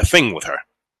or had a thing with her.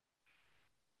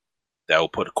 That will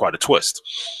put quite a twist.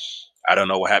 I don't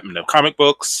know what happened in the comic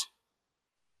books.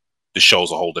 The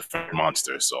show's a whole different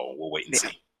monster, so we'll wait and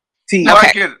see.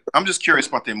 I get it. I'm just curious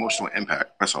about the emotional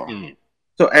impact. That's all.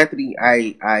 So, Anthony,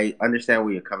 I understand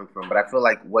where you're coming from, but I feel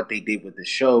like what they did with the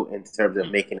show in terms of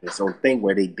making its own thing,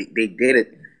 where they did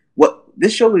it. What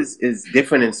this show is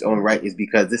different in its own right is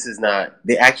because this is not.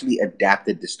 They actually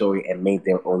adapted the story and made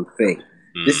their own thing.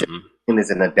 Mm-hmm. This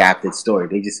is an adapted story.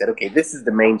 They just said, okay, these are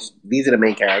the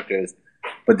main characters,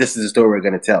 but this is the story we're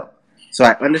going to tell. So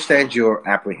I understand your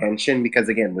apprehension because,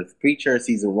 again, with Preacher,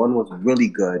 season 1 was really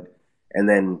good. And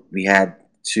then we had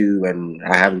 2, and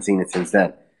I haven't seen it since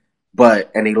then.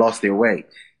 And they lost their way.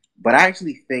 But I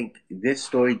actually think this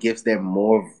story gives them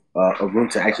more of a room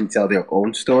to actually tell their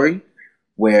own story,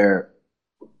 where,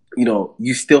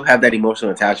 you still have that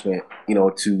emotional attachment,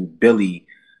 to Billy.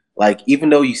 Like, even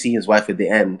though you see his wife at the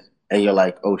end, and you're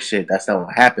like, oh shit, that's not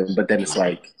what happened. But then it's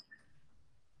like,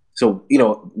 so,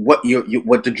 what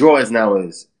what the draw is now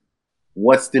is,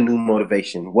 what's the new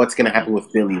motivation? What's going to happen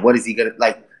with Billy? What is he going to,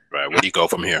 like... Right, where do you go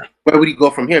from here? Where would he go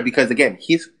from here? Because, again,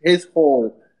 his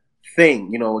whole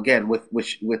thing, again, with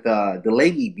the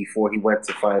lady before he went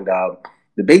to find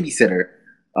the babysitter,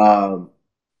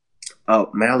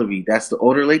 Mallory, that's the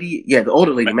older lady? Yeah, the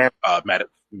older lady.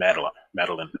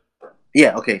 Madeline.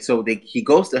 Yeah, okay, so he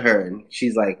goes to her, and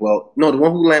she's like, well, no, the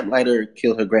one who lamplighter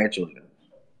killed her grandchildren.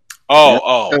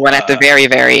 The one at the very,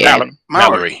 very end.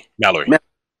 Mallory.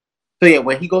 So yeah,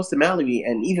 when he goes to Mallory,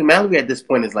 and even Mallory at this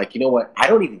point is like, you know what? I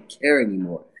don't even care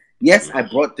anymore. Yes, I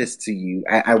brought this to you.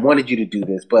 I wanted you to do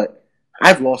this, but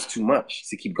I've lost too much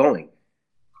to keep going.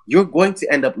 you're going to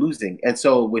end up losing. And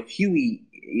so with Huey,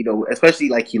 you know, especially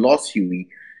like he lost Huey,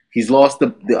 he's lost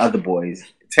the other boys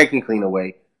technically in a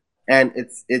way, and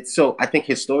it's so I think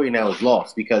his story now is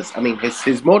lost because I mean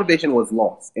his motivation was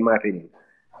lost in my opinion.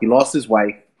 He lost his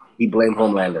wife. He blamed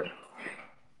Homelander.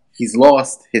 He's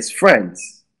lost his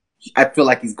friends. I feel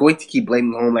like he's going to keep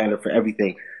blaming Homelander for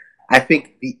everything. I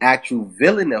think the actual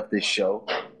villain of this show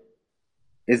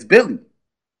is Billy.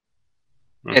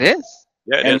 It is.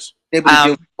 Yeah, it is. Able to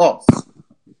deal with loss.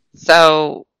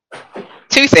 So,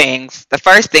 two things. The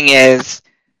first thing is,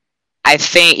 I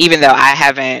think even though I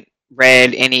haven't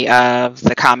read any of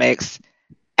the comics,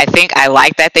 I think I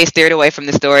like that they steered away from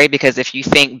the story because if you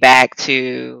think back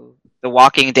to The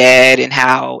Walking Dead and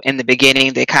how in the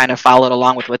beginning they kind of followed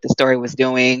along with what the story was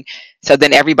doing. So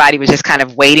then everybody was just kind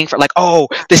of waiting for like, oh,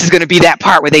 this is going to be that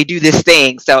part where they do this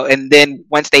thing. So, and then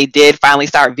once they did finally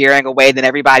start veering away, then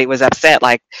everybody was upset.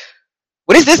 Like,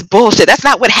 what is this bullshit? That's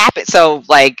not what happened. So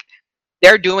like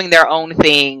they're doing their own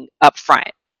thing up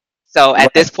front. So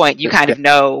at this point, you kind of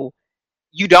know,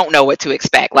 you don't know what to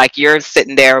expect. Like you're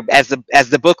sitting there as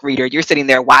the book reader, you're sitting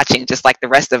there watching just like the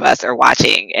rest of us are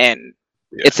watching. And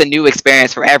it's a new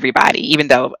experience for everybody, even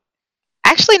though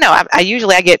actually, no, I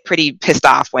usually get pretty pissed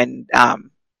off when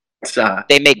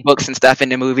they make books and stuff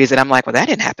into movies. And I'm like, well, that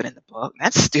didn't happen in the book.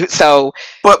 That's stupid. So,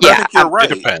 but yeah, I think you're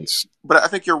right. It depends. But I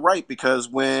think you're right because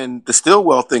when the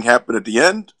Stillwell thing happened at the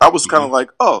end, I was kind of like,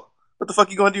 oh, what the fuck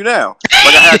are you going to do now?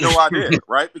 Like, I had no idea,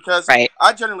 right? Because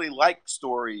I generally like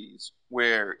stories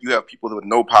where you have people with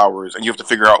no powers and you have to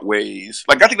figure out ways.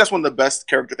 Like, I think that's one of the best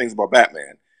character things about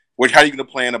Batman. Which, how are you going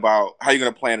to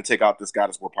plan to take out this guy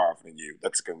that's more powerful than you?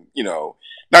 That's, you know,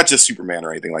 not just Superman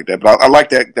or anything like that. But I like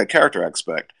that character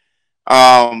aspect.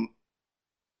 I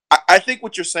think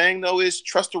what you're saying, though, is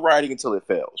trust the writing until it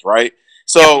fails, right?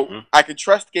 So I can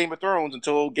trust Game of Thrones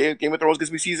until Game of Thrones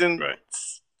gives me season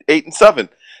 8 and 7.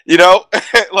 You know,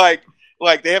 like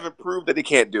they haven't proved that they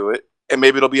can't do it, and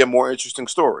maybe it'll be a more interesting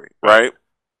story, right?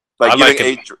 Like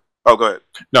oh, go ahead.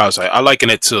 No, I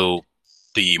liken it to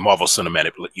the Marvel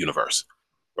Cinematic Universe,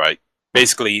 right?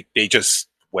 Basically, they just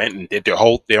went and did their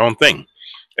own thing.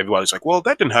 Everybody's like, well,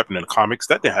 that didn't happen in the comics,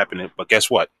 that didn't happen, but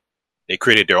guess what? They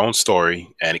created their own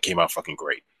story, and it came out fucking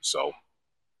great. So,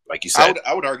 like you said,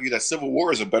 I would argue that Civil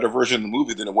War is a better version of the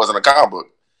movie than it was in a comic book.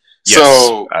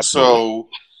 Yes, absolutely. So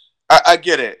I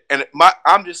get it, and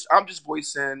I'm just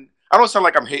voicing. I don't sound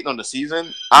like I'm hating on the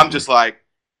season. I'm just like,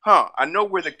 I know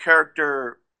where the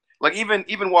character, like even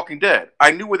Walking Dead,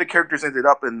 I knew where the characters ended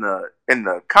up in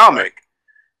the comic,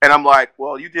 and I'm like,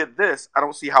 well, you did this. I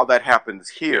don't see how that happens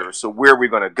here. So where are we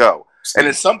going to go? And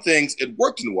in some things, it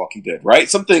worked in The Walking Dead, right?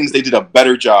 Some things they did a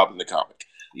better job in the comic.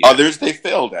 Others they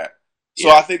failed at. So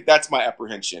I think that's my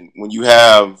apprehension when you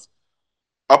have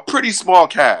a pretty small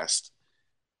cast.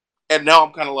 And now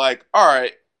I'm kind of like, all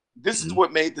right, this is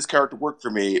what made this character work for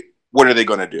me. What are they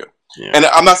going to do? Yeah. And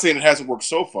I'm not saying it hasn't worked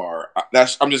so far.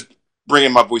 I'm just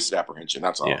bringing my voice to apprehension.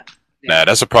 That's all. Yeah. Nah,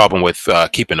 that's a problem with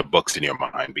keeping the books in your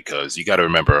mind because you got to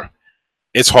remember,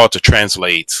 it's hard to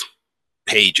translate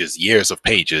years of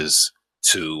pages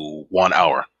to 1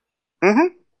 hour.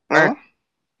 Yeah.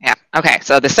 Okay.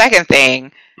 So the second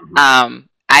thing, I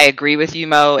agree with you,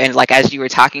 Mo. And like as you were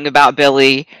talking about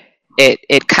Billy,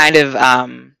 it kind of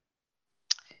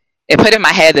it put in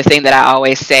my head the thing that I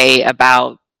always say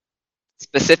about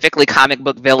specifically comic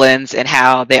book villains and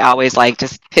how they always like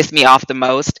just piss me off the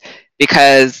most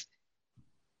because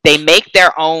they make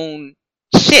their own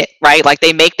shit, right? Like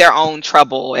they make their own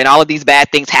trouble and all of these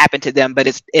bad things happen to them, but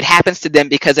it happens to them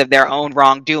because of their own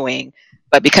wrongdoing.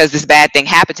 But because this bad thing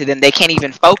happened to them, they can't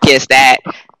even focus that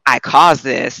I caused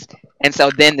this. And so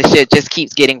then the shit just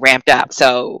keeps getting ramped up.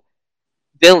 So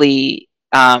Billy,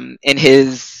 in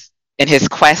his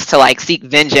quest to like seek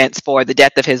vengeance for the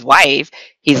death of his wife,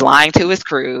 he's lying to his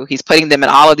crew. He's putting them in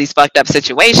all of these fucked up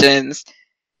situations,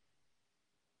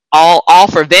 all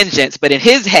for vengeance. But in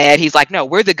his head, he's like, no,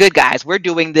 we're the good guys. We're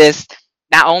doing this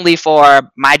not only for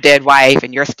my dead wife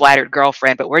and your splattered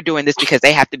girlfriend, but we're doing this because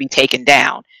they have to be taken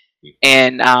down.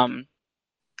 And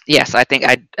yes, I think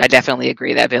I definitely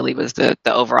agree that Billy was the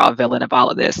overall villain of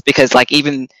all of this because like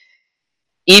even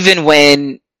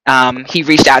when he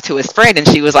reached out to his friend and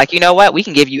she was like, you know what, we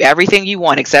can give you everything you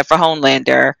want except for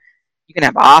Homelander. You can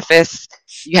have an office,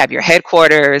 you have your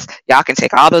headquarters, y'all can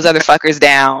take all those other fuckers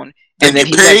down. And then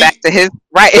he went back to his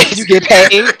you get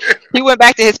paid. He went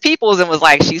back to his peoples and was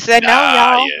like, she said no,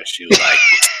 y'all. Yeah, she was like,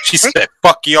 she said,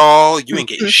 fuck y'all, you ain't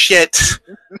getting shit.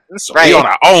 So we on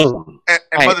our own.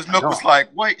 And Mother's Milk was like,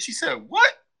 wait, she said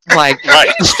what? Like,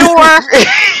 sure.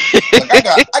 Like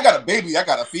I got a baby, I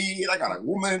got to feed, I got a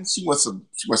woman. She wants some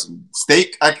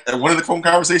steak. One of the phone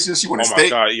conversations, she wanted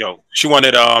steak. Oh my god, yo, she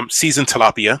wanted seasoned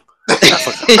tilapia.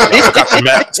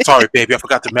 Sorry, baby, I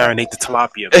forgot to marinate the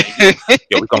tilapia. Man.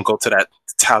 Yo, we're gonna go to that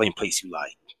Italian place you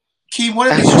like. Key, one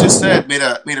of the things you just said made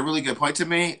a really good point to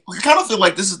me. I kind of feel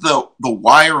like this is the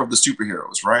Wire of the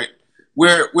superheroes, right?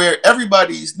 Where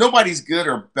nobody's good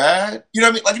or bad. You know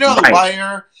what I mean? Like, you know, the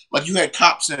Wire, like you had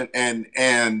cops and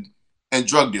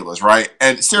drug dealers, right?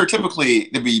 And stereotypically,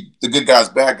 there'd be the good guys,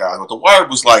 bad guys. But the Wire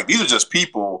was like, these are just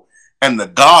people, and the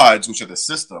gods, which are the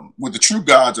system, with the true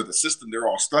gods of the system, they're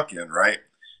all stuck in, right?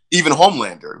 Even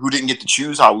Homelander, who didn't get to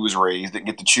choose how he was raised, didn't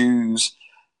get to choose,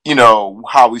 you know,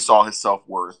 how he saw his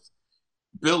self-worth.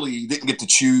 Billy didn't get to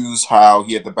choose how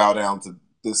he had to bow down to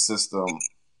this system,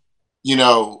 you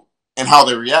know, and how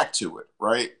they react to it,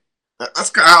 right?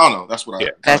 That's I don't know. That's what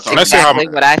That's exactly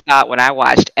what I thought when I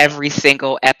watched every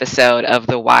single episode of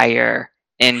The Wire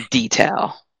in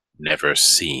detail. Never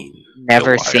seen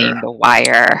The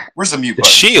Wire. Where's the mute button? The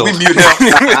Shield. We mute him.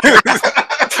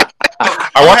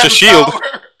 I watch the Shield.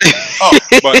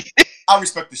 But I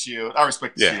respect the Shield.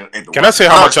 Shield. Can I say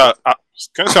how much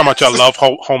I love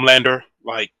Homelander?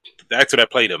 Like the actor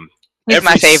that played him. He's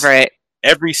my favorite.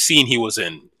 Every scene he was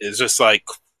in is just like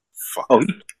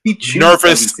fucking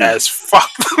nervous as fuck.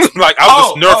 Like I was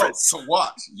just nervous to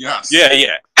watch. Yes.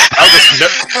 Yeah. I was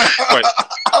just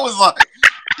I was like,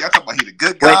 y'all talking about he the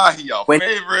good guy, he your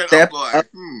favorite. I'm like,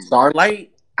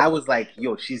 Starlight, I was like,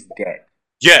 yo, she's dead.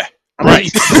 Yeah. I'm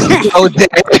right. So dead.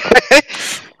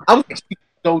 I was like, she's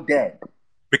so dead.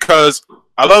 Because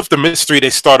I love the mystery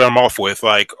they started him off with,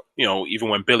 like, you know, even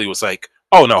when Billy was like,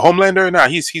 "Oh no, Homelander, nah,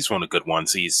 he's one of the good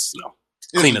ones. He's, you know,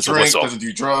 clean as a whistle. Doesn't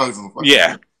do drugs."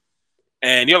 Yeah,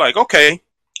 and you're like, okay,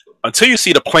 until you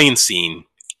see the plane scene,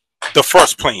 the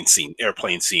first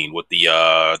airplane scene with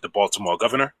the Baltimore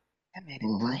governor. That man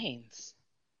in planes.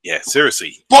 Yeah,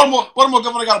 seriously. Baltimore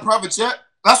governor got a private jet.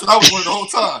 That's what I was wondering the whole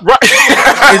time. Right.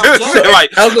 Like,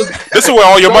 this is where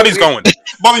all your money's going.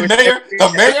 Mommy mayor,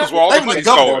 the mayor, is where all the money's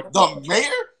going. The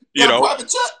mayor, you know, a private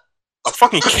jet. A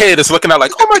fucking kid is looking at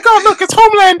like, oh my god, look, it's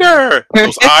Homelander.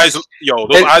 Those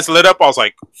eyes lit up. I was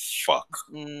like, fuck,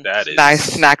 that is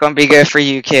nice. Not gonna be good for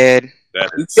you, kid.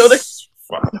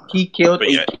 He killed a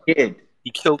kid.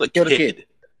 He killed a kid.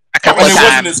 A couple of times. It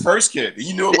wasn't his first kid.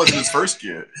 He knew it wasn't his first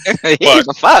kid.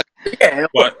 Fuck. Yeah,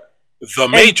 but the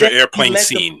major airplane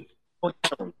scene.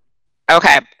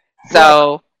 Okay,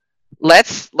 so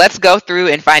let's go through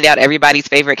and find out everybody's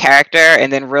favorite character,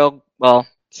 and then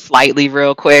slightly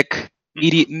real quick,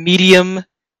 medium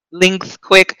length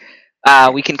quick,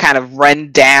 we can kind of run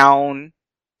down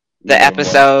the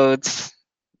episodes.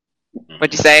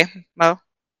 What'd you say, Mo?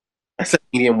 I said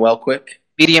medium quick.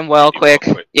 Medium quick.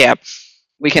 Yeah,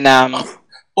 we can.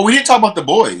 Well, we didn't talk about the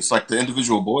boys, like the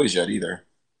individual boys, yet either.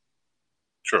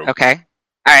 True. Okay.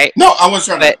 All right. No, I was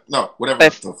trying to. No, whatever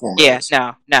the format is.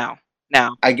 No.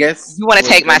 I guess you want to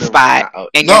take my spot,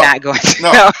 and you're not going to.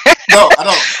 No, I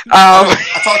don't.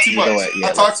 I talk too much.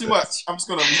 I talk too much. I'm just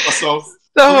going to mute myself.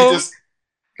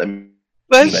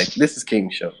 This is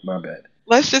King's show. My bad.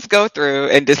 Let's just go through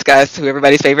and discuss who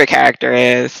everybody's favorite character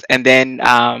is, and then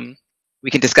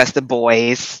we can discuss the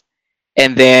boys,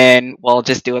 and then we'll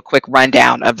just do a quick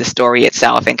rundown of the story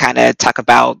itself and kind of talk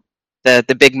about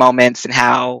the big moments and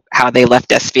how they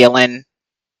left us feeling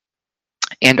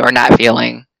and or not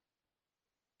feeling.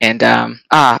 And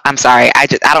I'm sorry, I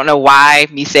don't know why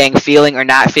me saying feeling or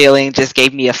not feeling just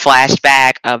gave me a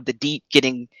flashback of the Deep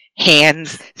getting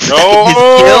hands stuck in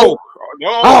his gill.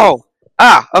 No.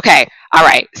 Okay. All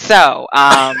right. So,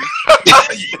 I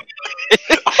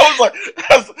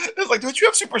was like, don't you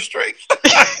have super strength?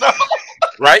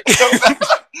 Right?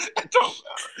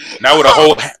 Now with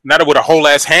a whole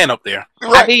ass hand up there.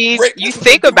 I mean, you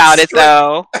think about it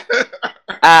though.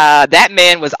 That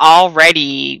man was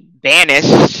already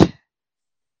banished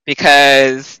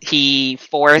because he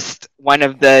forced one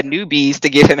of the newbies to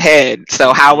give him head.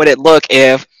 So how would it look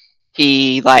if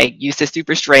he used his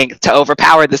super strength to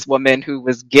overpower this woman who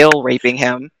was gill raping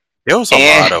him? There's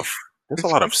a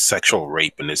lot of sexual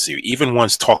rape in this series. Even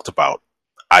once talked about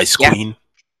Ice Queen,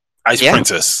 Ice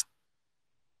Princess.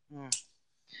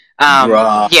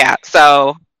 Yeah.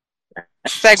 So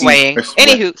segueing.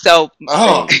 Anywho, so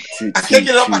I can't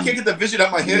get up. I can't get the vision out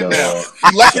of my head now.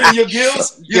 You like it in your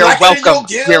gills? You're welcome.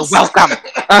 You're welcome.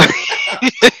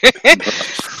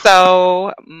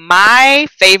 So my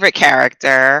favorite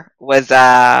character was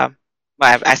I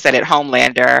said it,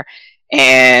 Homelander,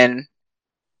 and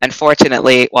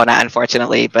unfortunately, well, not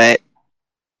unfortunately, but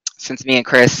since me and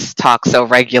Chris talk so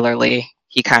regularly,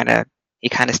 he kind of he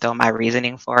kind of stole my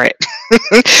reasoning for it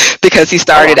because he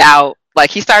started out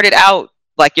like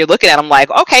you're looking at him like,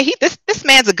 okay, this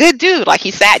man's a good dude. Like,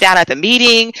 he sat down at the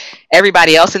meeting,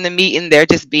 everybody else in the meeting, they're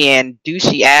just being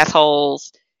douchey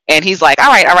assholes, and he's like,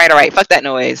 all right, fuck that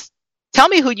noise. Tell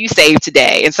me who you saved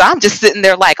today. And so I'm just sitting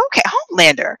there like, okay,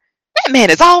 Homelander, that man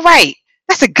is all right.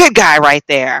 That's a good guy right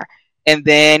there. And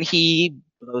then he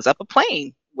blows up a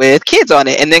plane with kids on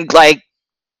it, and then like,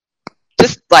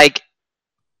 just like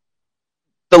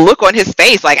the look on his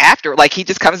face, like after, like he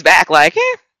just comes back like,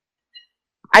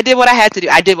 I did what I had to do.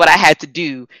 I did what I had to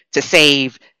do to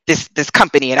save this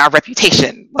company and our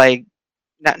reputation. Like,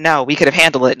 no, we could have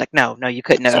handled it. Like, no, you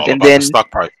couldn't have. And then the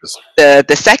stock prices.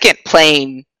 The second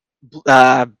plane,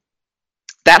 that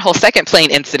whole second plane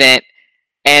incident,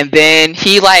 and then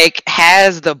he like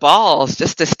has the balls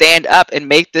just to stand up and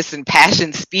make this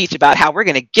impassioned speech about how we're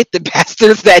gonna get the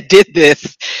bastards that did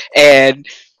this, and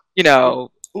you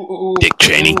know, Dick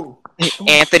Cheney,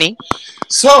 Anthony.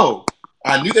 So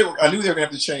I knew they were gonna have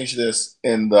to change this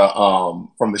in the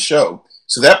from the show.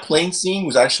 So that plane scene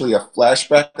was actually a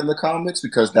flashback in the comics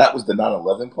because that was the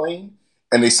 9/11 plane,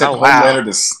 and they sent Homelander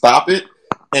to stop it.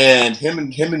 And him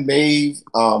and Maeve,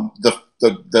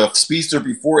 the speedster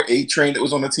before A-Train that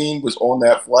was on the team was on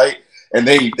that flight, and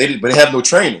they have no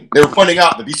training. They were pointing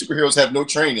out that these superheroes have no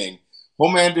training.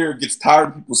 Homelander gets tired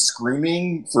of people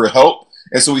screaming for help,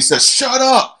 and so he says, "Shut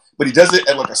up!" But he does it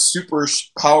at like a super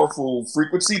powerful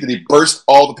frequency that he bursts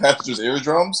all the passengers'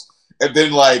 eardrums, and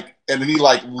then he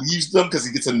leaves them because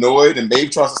he gets annoyed, and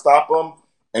Maeve tries to stop him,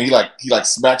 and he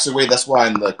smacks her away. That's why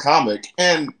in the comic,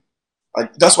 and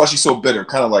that's why she's so bitter,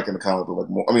 kind of like in the comic, but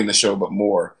the show, but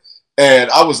more.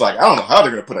 And I was like, I don't know how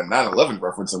they're gonna put a 9/11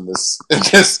 reference in this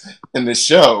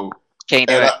show. Can't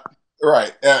do it.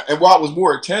 Right. And while it was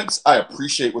more intense, I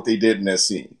appreciate what they did in that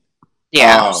scene.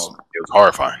 Yeah, it was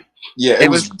horrifying. Yeah, it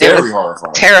was very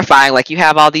horrifying. Terrifying. Like, you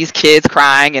have all these kids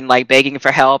crying and like begging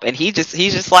for help, and he's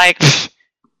just like,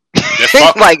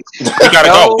 like, you gotta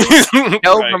go.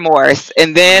 No remorse.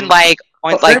 And then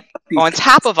on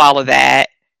top of all of that,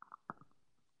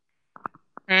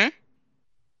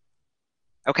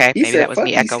 okay, maybe that was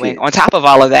me echoing. On top of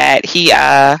all of that, he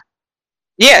fuck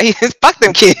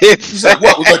them kids. He's like,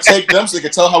 what? We're gonna take them so they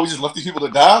can tell how we just left these people to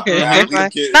die?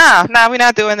 Nah, we're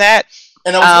not doing that.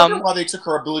 And I was wondering why they took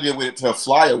her ability to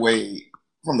fly away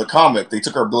from the comic. They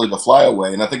took her ability to fly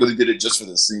away, and I think they did it just for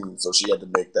the scene, so she had to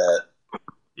make that.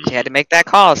 She had to make that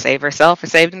call, save herself or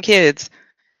save them kids.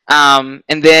 And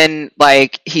then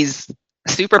like he's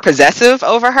super possessive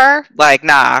over her. Like,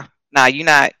 nah, you're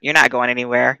not going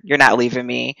anywhere. You're not leaving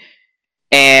me.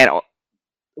 And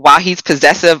while he's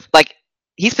possessive, like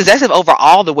he's possessive over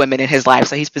all the women in his life.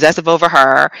 So he's possessive over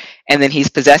her, and then he's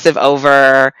possessive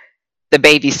over the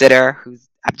babysitter, who's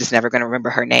I'm just never going to remember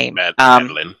her name.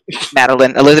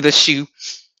 Madeline Elizabeth Shue.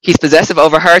 He's possessive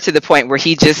over her to the point where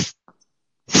he just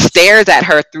stares at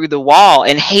her through the wall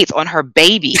and hates on her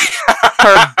baby.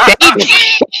 Her baby.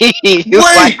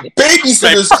 Wait,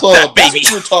 Babysitter's Club. That's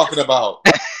what you're talking about.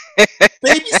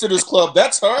 Babysitter's Club.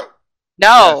 That's her.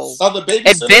 No. Oh, the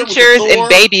babysitter Adventures in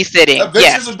Babysitting.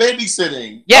 Adventures in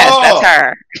Babysitting. Yes, that's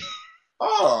her.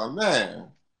 Oh man.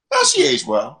 Oh, she aged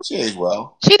well.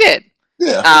 She did.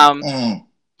 Yeah.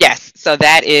 Yes. So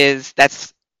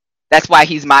that's why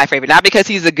he's my favorite. Not because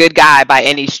he's a good guy by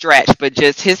any stretch, but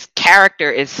just his character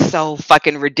is so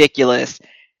fucking ridiculous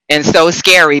and so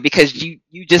scary because you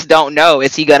just don't know,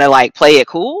 is he gonna like play it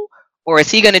cool or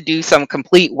is he gonna do some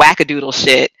complete wackadoodle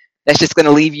shit that's just gonna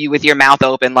leave you with your mouth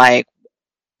open like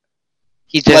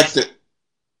he just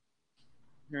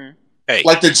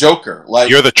like the Joker. Like,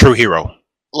 you're the true hero.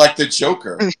 Like the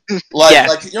Joker.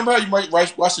 Like you remember how you might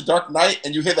watch The Dark Knight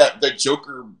and you hear that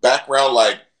Joker background,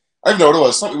 like I don't know what it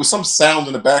was. It was some sound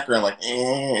in the background, like,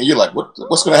 and you're like,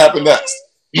 what's going to happen next?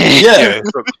 Yeah.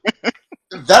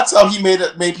 That's how he made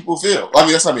people feel. I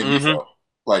mean, that's how he made me feel.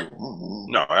 Like,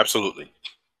 no, absolutely.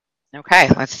 Okay,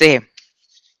 let's see.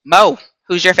 Mo,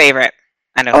 who's your favorite?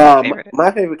 I know my favorite.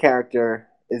 My favorite character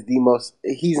is the most.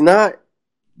 He's not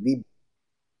the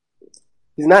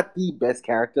best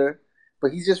character,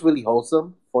 but he's just really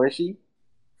wholesome. Frenchie.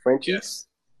 Yes.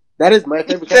 That is my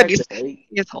favorite character.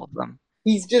 He's wholesome.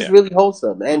 He's just really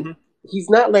wholesome, and he's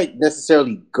not like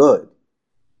necessarily good,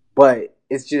 but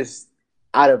it's just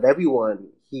out of everyone,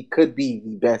 he could be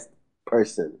the best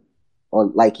person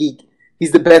on. Like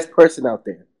he's the best person out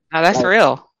there. Oh, that's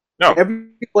real. No,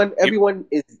 everyone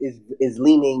is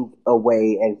leaning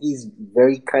away, and he's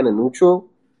very kind of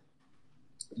neutral.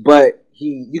 But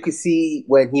you can see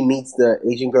when he meets the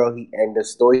Asian girl, and the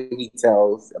story he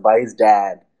tells about his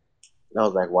dad, and I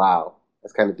was like, wow,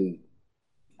 that's kind of deep.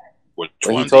 Which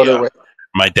when one? he told her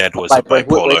My dad was Like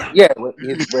bipolar. when he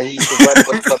used to run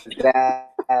away from his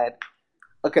dad.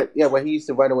 Okay, yeah, when he used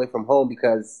to run away from home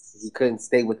because he couldn't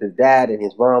stay with his dad and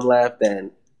his mom left,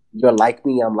 and you're like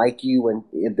me, I'm like you, and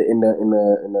in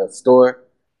the store.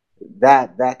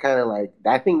 That kind of like,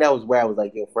 I think that was where I was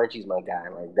like, yo, Frenchie's my guy.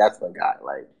 Like, that's my guy.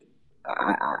 Like,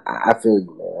 I feel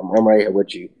you, man. I'm right here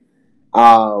with you.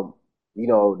 No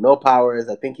powers.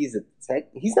 I think he's a tech.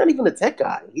 He's not even a tech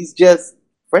guy. He's just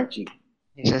Frenchie.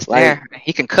 He's just there.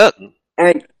 He can cook.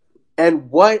 And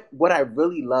what I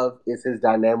really love is his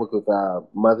dynamic with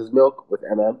Mother's Milk with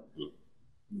MM.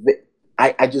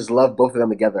 I just love both of them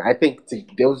together. I think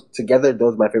those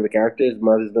are my favorite characters,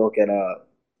 Mother's Milk and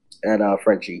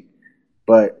Frenchie.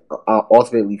 But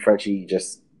ultimately, Frenchie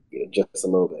just a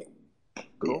little bit.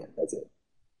 Cool. Yeah, that's it.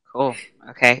 Cool.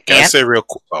 Okay. Can I say real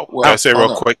quick? Say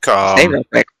real quick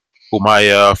who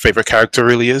my favorite character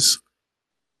really is?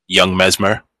 Young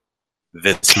Mesmer.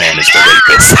 This man is the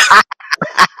rapist.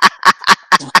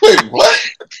 Wait, what?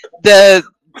 The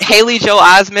Haley Joel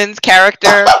Osment's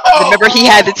character. Remember, he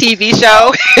had the TV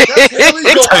show. That's Haley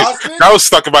Joel Osment? That was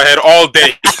stuck in my head all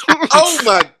day. Oh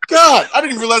my god! I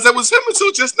didn't realize that was him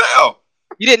until just now.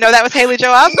 You didn't know that was Haley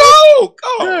Joel Osment? No!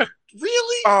 Oh,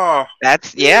 really? Oh,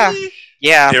 That's Really?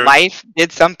 yeah. Life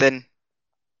did something.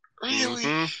 Really?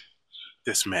 mm-hmm.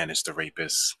 This man is the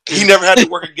rapist. He never had to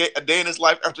work a day in his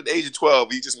life after the age of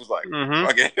 12. He just was like,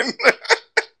 okay.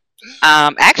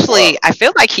 Actually, I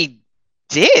feel like he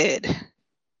did.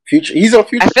 Future. He's on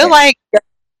Future. I feel like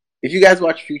if you guys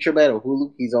watch Future Man on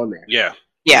Hulu, he's on there. Yeah.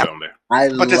 Yeah. He's on there.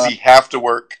 But does he have to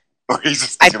work? Or he's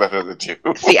just thinking about the other two?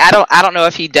 See, I don't know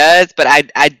if he does, but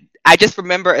I just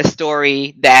remember a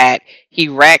story that he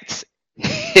wrecked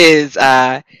his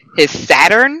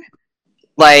Saturn.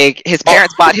 Like, his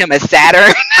parents bought him a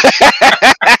Saturn,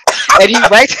 and he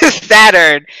wrecked his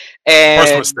Saturn. And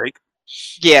First mistake.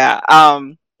 yeah,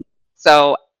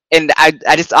 so, and I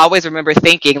just always remember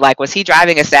thinking, like, was he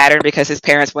driving a Saturn because his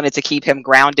parents wanted to keep him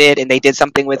grounded, and they did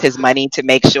something with his money to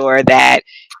make sure that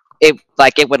it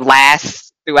would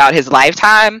last throughout his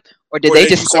lifetime? Or did they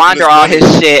just squander all his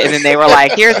shit, and then they were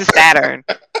like, here's a Saturn?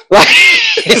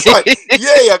 It's like,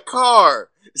 yay, a car.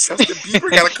 Justin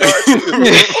Bieber got a car too.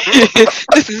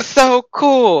 This is so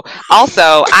cool.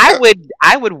 Also, I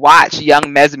would watch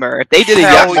Young Mesmer. If they did a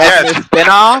Hell Young yes. Mesmer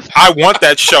spinoff, I want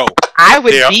that show. I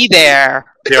would be there.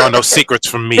 There are no secrets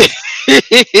from me. I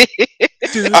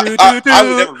would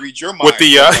never read your mind. With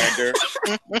the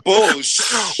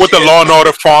bullshit. with the Law and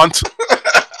Order font.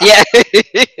 Yeah.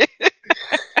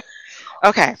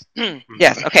 Okay.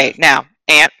 Yes. Okay. Now,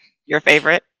 Ant, your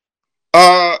favorite?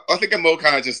 I think Mo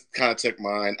kind of took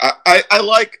mine. I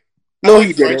like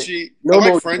Frenchie. No, I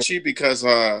Mo like Frenchie because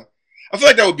I feel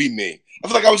like that would be me. I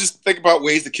feel like I would just think about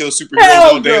ways to kill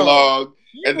superheroes all day long,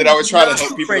 and then I would try to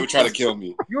help people who would try to kill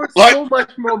me. You're so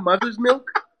much more Mother's Milk.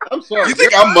 I'm sorry. You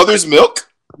think I'm Mother's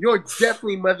Milk? You're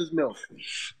definitely Mother's Milk.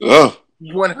 Oh,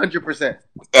 100%.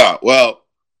 Well,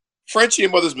 Frenchie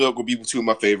and Mother's Milk would be two of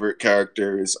my favorite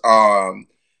characters. I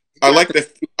like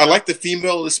the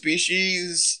female of the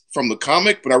species from the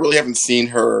comic, but I really haven't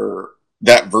seen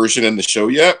that version in the show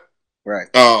yet. Right.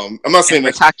 I'm not saying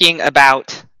we're talking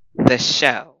about the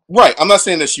show. Right. I'm not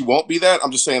saying that she won't be that.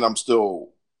 I'm just saying I'm still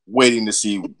waiting to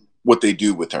see what they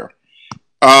do with her.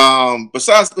 But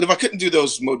if I couldn't do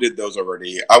those, Mo did those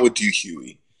already. I would do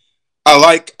Huey. I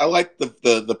like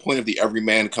the point of the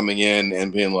everyman coming in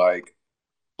and being like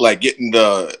getting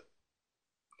the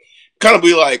kind of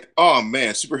be like, oh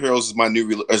man, superheroes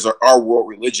is our world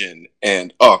religion,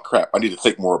 and oh crap, I need to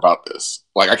think more about this.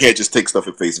 Like, I can't just take stuff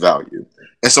at face value.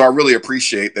 And so I really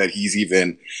appreciate that he's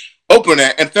even open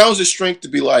at and found his strength to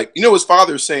be like, his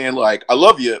father's saying like, I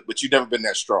love you, but you've never been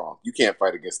that strong. You can't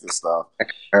fight against this stuff.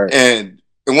 And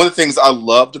one of the things I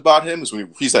loved about him is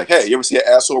when he's like, hey, you ever see an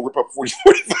asshole rip up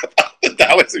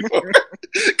 $45,000 before?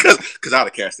 Because I'd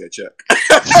have cashed that check.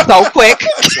 So quick.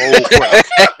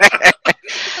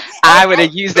 I would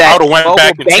have used that. I would have went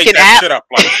back and taken that shit up.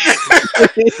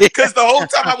 Because the whole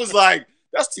time I was like,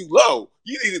 that's too low.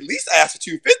 You need at least ask for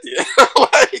 $250.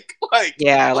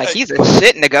 Like he's a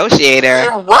shit negotiator.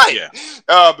 Right. Yeah.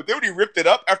 But then when he ripped it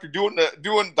up after doing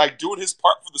his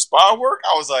part for the spa work,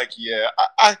 I was like, yeah,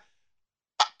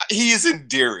 he is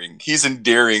endearing. He's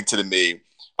endearing to me.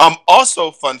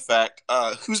 Also, fun fact: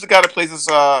 who's the guy that plays his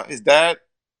dad?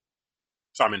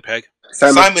 Simon Pegg.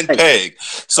 Simon Pegg.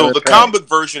 So the comic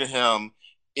version of him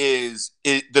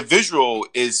the visual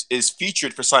is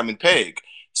featured for Simon Pegg.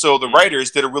 So the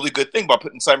writers did a really good thing by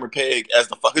putting Simon Pegg as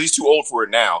the father. He's too old for it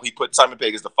now. He put Simon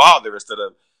Pegg as the father instead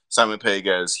of Simon Pegg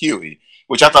as Huey,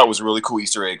 which I thought was a really cool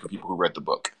Easter egg for people who read the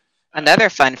book. Another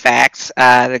fun fact: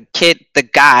 the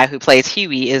guy who plays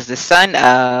Huey, is the son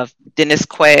of Dennis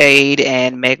Quaid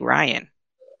and Meg Ryan.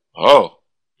 Oh,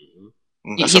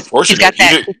 that's unfortunate.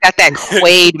 He's got that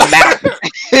Quaid mouth.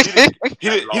 He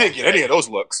didn't get any of those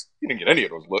looks.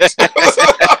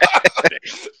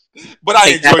 But I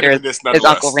enjoyed it in this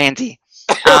nonetheless. His Uncle Randy.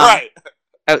 Right.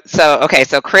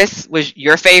 So Chris, was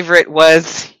your favorite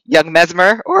was Young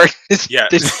Mesmer, or yeah?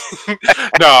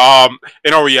 No,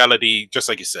 in all reality, just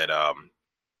like you said,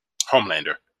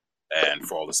 Homelander, and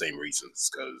for all the same reasons,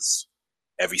 because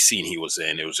every scene he was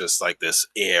in, it was just like this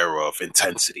air of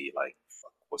intensity. Like,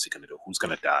 what's he gonna do? Who's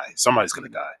gonna die? Somebody's gonna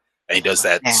die, and he does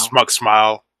that smug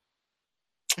smile,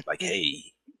 like,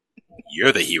 "Hey,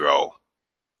 you're the hero."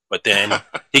 But then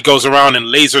he goes around and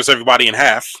lasers everybody in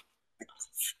half.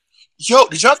 Yo,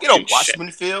 did y'all get a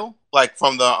Watchmen feel? Like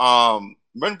from the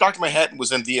remember Dr. Manhattan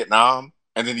was in Vietnam,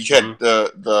 and then you had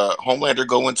the Homelander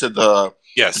go into the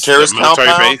terrorist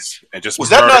compound base and just was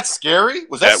that not scary?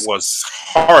 That was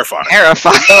horrifying.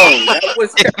 Terrifying. No, that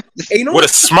was with a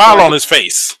smile on his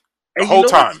face the whole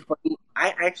time.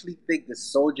 I actually think the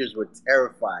soldiers were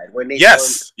terrified when they.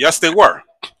 Yes, they were.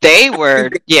 They were,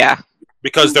 yeah.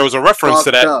 Because there was a reference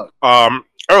to that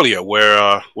earlier,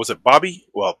 where was it Bobby?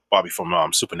 Well, Bobby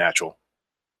from Supernatural.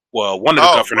 Well, one of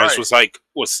the governors was one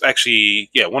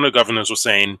of the governors was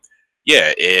saying,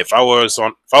 "Yeah, if I was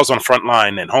on the front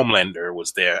line and Homelander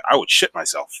was there, I would shit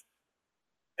myself."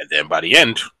 And then by the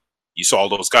end, you saw all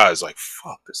those guys like,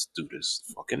 "Fuck, this dude is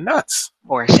fucking nuts."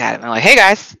 Foreshadowing, like, "Hey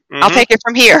guys, I'll take it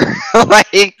from here." Like,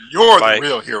 you're the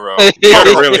real hero. You're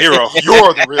the real hero.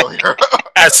 You're the real hero.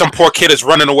 As some poor kid is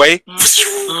running away,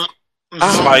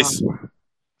 slice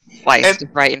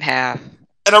right in half.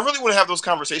 And I really want to have those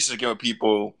conversations again with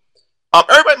people.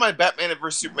 Everybody mind Batman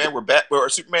vs Superman, where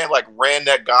Superman like ran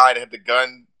that guy that had the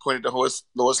gun pointed to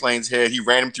Lois Lane's head. He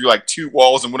ran him through like 2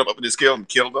 walls and went up in his kill and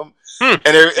killed him. And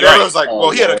everyone was like,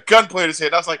 "Well, he had a gun pointed at his head."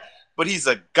 And I was like, "But he's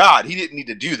a god. He didn't need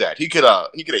to do that. He could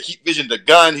have heat visioned the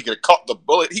gun. He could have caught the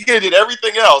bullet. He could have did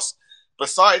everything else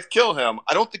besides kill him."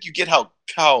 I don't think you get how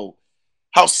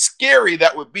scary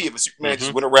that would be if a Superman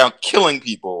just went around killing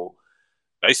people.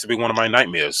 That used to be one of my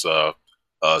nightmares.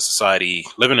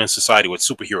 Living in society with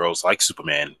superheroes like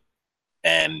Superman,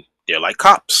 and they're like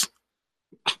cops.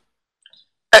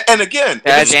 And again,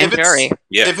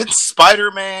 if it's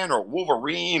Spider-Man or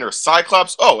Wolverine or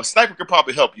Cyclops, a sniper could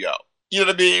probably help you out. You know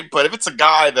what I mean? But if it's a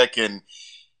guy that can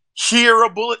hear a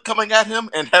bullet coming at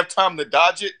him and have time to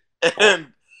dodge it,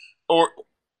 or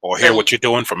hear what you're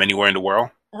doing from anywhere in the world,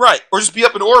 right? Or just be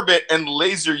up in orbit and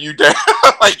laser you down,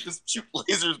 like just shoot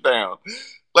lasers down.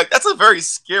 Like, that's a very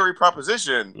scary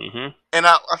proposition. Mm-hmm. And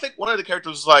I think one of the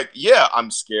characters was like, "Yeah,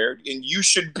 I'm scared, and you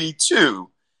should be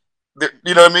too."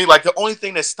 You know what I mean? Like, the only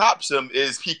thing that stops him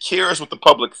is he cares what the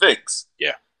public thinks.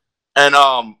 Yeah. And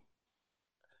I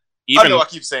know I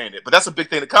keep saying it, but that's a big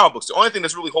thing in comic books. The only thing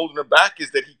that's really holding him back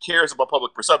is that he cares about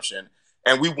public perception,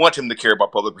 and we want him to care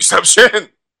about public perception.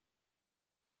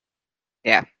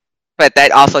 Yeah. But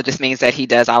that also just means that he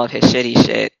does all of his shitty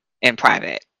shit in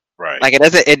private. Right. Like,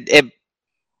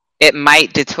 it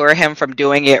might deter him from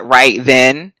doing it right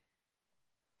then.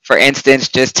 For instance,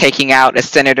 just taking out a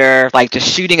senator, like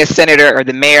just shooting a senator or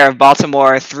the mayor of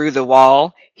Baltimore through the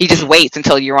wall. He just waits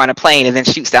until you're on a plane and then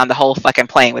shoots down the whole fucking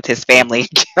plane with his family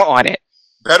on it.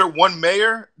 Better one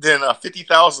mayor than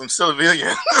 50,000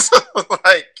 civilians.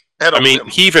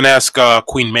 He even asked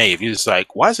Queen Maeve. He was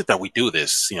like, "Why is it that we do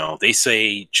this? You know, they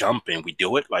say jump and we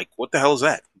do it. Like, what the hell is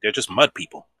that? They're just mud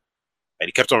people." And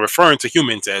he kept on referring to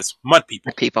humans as mud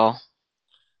people.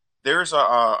 There's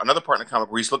another part in the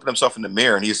comic where he's looking at himself in the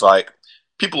mirror and he's like,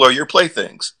 "People are your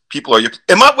playthings. People are your."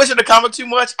 Am I wishing the comic too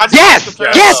much? Yes,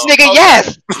 nigga, okay.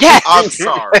 Yes. I'm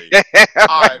sorry.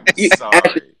 I'm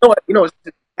sorry. You know,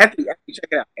 Anthony,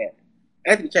 check it out.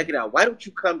 Anthony, check it out. Why don't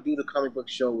you come do the comic book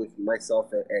show with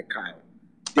myself and Kyle?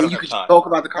 Then you can talk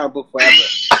about the comic book forever.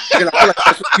 Because I feel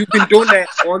like you've been doing that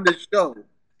on the show.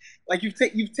 Like,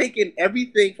 you've taken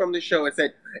everything from the show and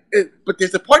said, but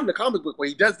there's a part in the comic book where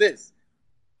he does this.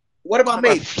 What about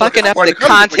me? Fucking up the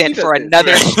content for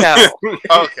another show.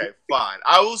 Okay, fine.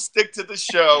 I will stick to the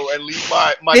show and leave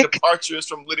my departures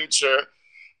from literature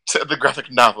to the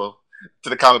graphic novel, to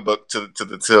the comic book, to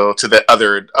the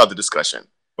other discussion.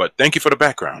 But thank you for the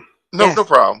background. No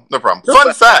problem.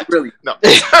 Fun fact. Really? No.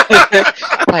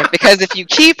 Because if you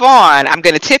keep on, I'm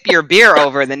going to tip your beer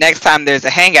over the next time there's a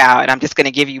hangout, and I'm just going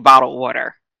to give you bottled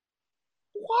water.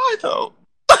 Why though?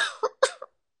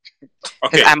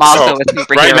 Okay, I'm also a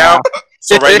superhero.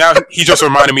 Right now, he just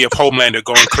reminded me of Homelander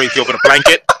going crazy over the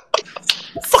blanket.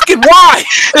 Fucking why?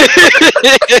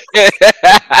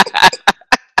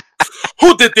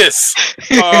 Who did this?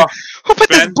 Who put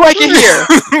this Ben. blanket here?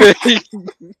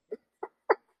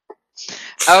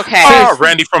 Okay.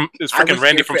 Randy from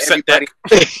Randy from Set Deck.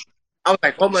 I was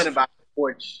like, Homelander about the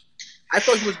porch. I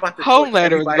thought he was about to.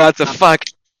 Homelander was about to fuck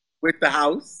with the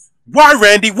house. Why,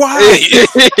 Randy? Why?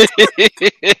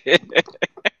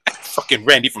 Fucking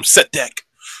Randy from Set Deck.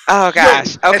 Oh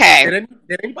gosh. Okay.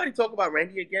 Did anybody talk about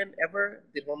Randy again ever?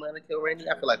 Did Homelander kill Randy?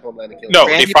 I feel like Homelander killed. No,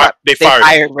 Randy. they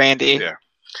fired Randy. Yeah.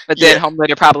 But then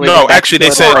Homelander probably. No, actually, they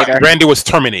said Randy was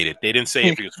terminated. They didn't say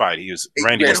if he was fired.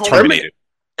 Randy was terminated.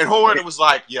 And Homelander was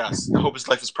like, "Yes, I hope his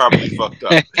life is probably fucked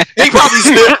up." He probably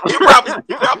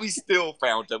still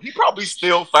found him. He probably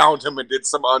still found him and did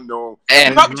some unknown. And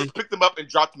he probably just picked him up and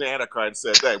dropped him in Anacry and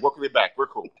said, "Hey, welcome me back. We're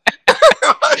cool."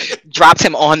 Dropped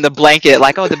him on the blanket,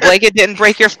 like, "Oh, the blanket didn't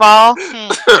break your fall."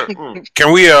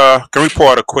 Can we pour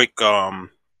out a quick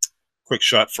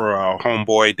shot for our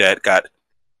homeboy that got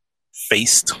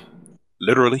faced,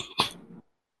 literally?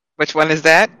 Which one is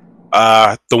that?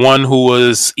 The one who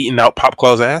was eating out Pop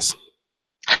Claw's ass.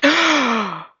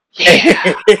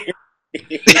 Yeah.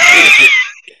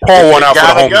 Pour one out for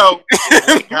the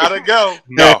homie. Gotta go.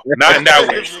 No, not in that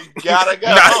way. Gotta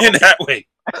go. Not in that way.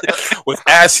 With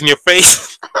ass in your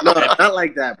face. No, not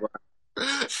like that, bro.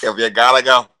 If you gotta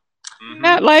go. Mm-hmm.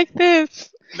 Not like this.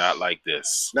 Not like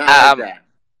this. Not like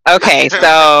that. Okay,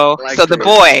 so the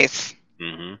boys.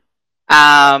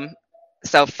 Mm-hmm.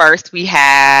 So first we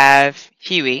have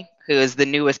Huey, who is the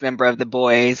newest member of the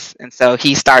boys, and so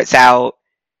he starts out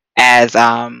as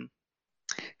kind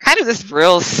of this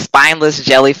real spineless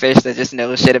jellyfish that just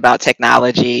knows shit about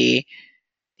technology.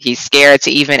 He's scared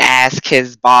to even ask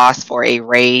his boss for a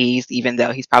raise, even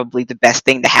though he's probably the best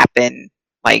thing to happen,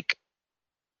 like,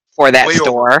 for that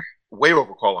store. Way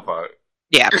overqualified.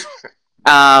 Yeah.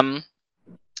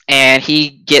 And he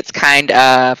gets kind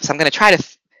of. So I'm going to try to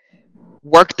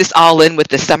work this all in with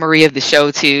the summary of the show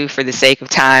too, for the sake of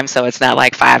time, so it's not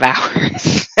like 5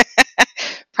 hours.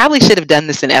 Probably should have done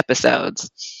this in episodes,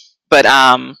 but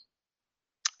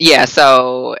yeah.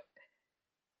 So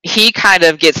he kind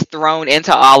of gets thrown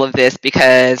into all of this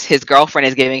because his girlfriend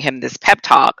is giving him this pep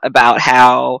talk about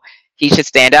how he should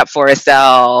stand up for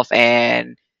himself,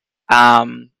 and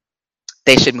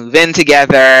they should move in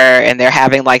together, and they're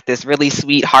having like this really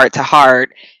sweet heart to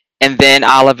heart, and then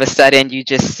all of a sudden you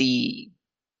just see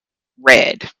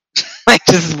red, like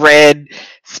just red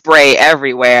spray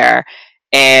everywhere,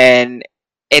 and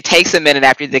it takes a minute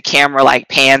after the camera like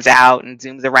pans out and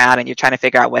zooms around and you're trying to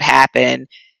figure out what happened.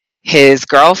 His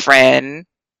girlfriend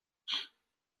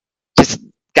just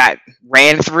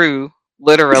ran through,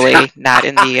 literally, not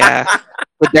in the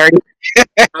dirty,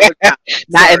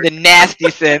 not in the nasty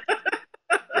sense.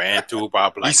 Ran through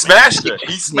Bob. He smashed her.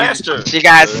 He smashed her. She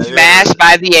got smashed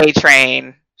by the A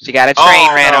train. She got a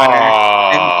train ran on her.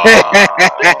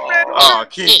 Oh,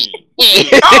 King.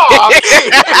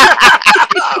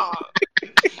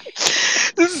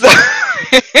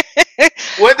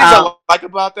 One thing I like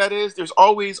about that is there's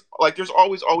always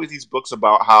these books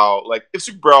about how, like, if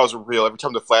superheroes were real, every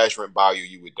time the Flash went by you,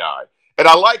 you would die. And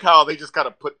I like how they just kind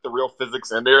of put the real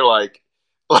physics in there, like.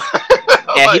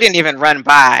 Yeah, he didn't even run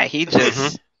by. He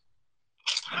just.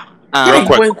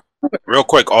 Real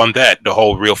quick on that, the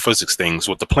whole real physics things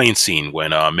with the plane scene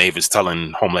when Maeve is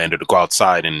telling Homelander to go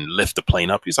outside and lift the plane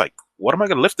up. He's like, "What am I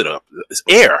going to lift it up? It's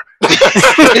air."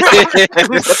 There's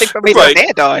nothing for me to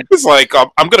stand on. It's like I'm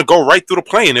going to go right through the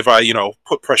plane if I,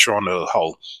 put pressure on the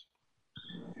hull.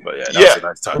 But yeah, that was a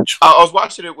nice touch. I was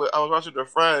watching it with a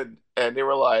friend, and they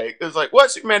were like, "It was like,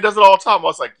 what? Superman does it all the time." I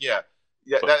was like, "Yeah."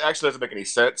 Yeah, that actually doesn't make any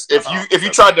sense. If you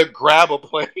tried to grab a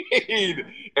plane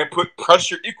and put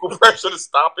equal pressure to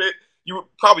stop it, you would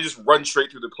probably just run straight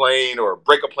through the plane or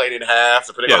break a plane in half,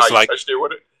 depending on how you touched it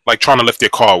with it. Like trying to lift your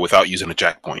car without using a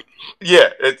jack point. Yeah,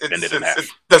 it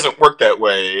doesn't work that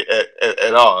way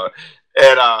at all.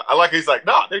 And I like he's like,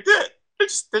 "No, they did. They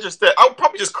just did. I would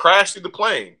probably just crash through the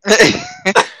plane."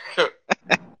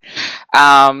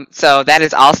 So that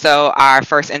is also our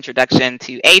first introduction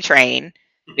to A-Train,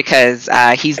 because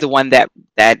he's the one that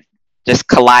just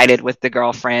collided with the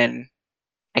girlfriend.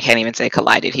 I can't even say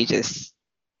collided. He just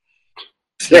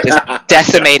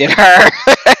decimated her.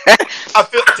 I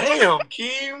feel, damn,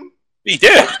 Keem. He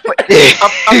did. I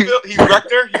feel he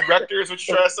wrecked her. He wrecked her. Is what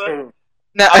you're trying to say?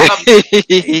 No,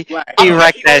 he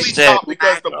wrecked that shit.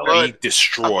 Because the blood, he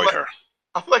destroyed her.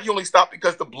 I feel like he only stopped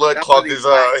because the blood clogged his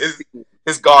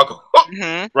goggle.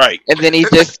 Mm-hmm. Right. And then he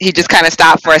just kind of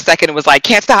stopped for a second and was like,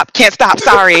 can't stop,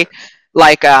 sorry.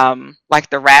 like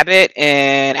the rabbit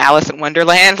in Alice in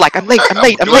Wonderland, like I'm late.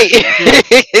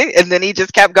 And then he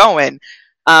just kept going.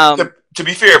 To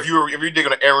be fair, if you're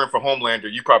digging an errand for Homelander,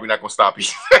 you're probably not gonna stop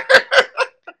either.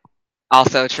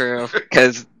 Also true,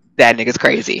 because that nigga's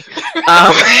crazy.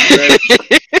 Um,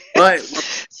 But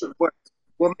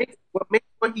what makes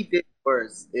what he did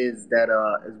worse is that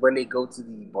is when they go to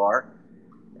the bar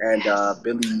and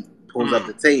Billy pulls up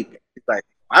the tape. He's like,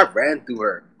 I ran through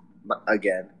her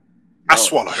again. I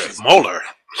swallowed her molar.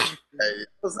 I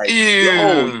was like, Ew.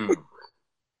 yo.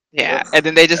 yeah, and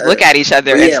then they just look at each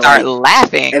other and start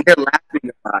laughing. And they're laughing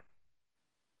about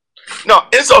it. No,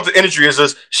 insult to injury is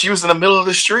this. She was in the middle of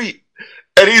the street.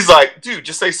 And he's like, dude,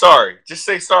 just say sorry. Just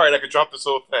say sorry and I could drop this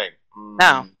whole thing.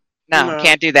 No,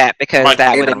 can't do that because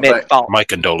that would admit fault. My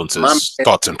condolences,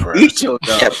 thoughts and prayers. Ezekiel,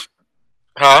 though,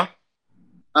 Huh?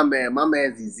 my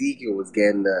man Ezekiel was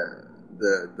getting the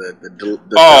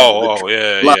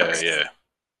yeah.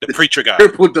 The preacher guy.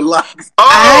 triple deluxe.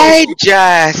 I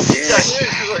just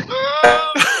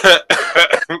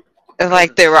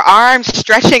like there were arms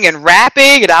stretching and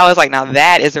rapping, and I was like, now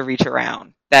that is a reach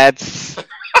around. That's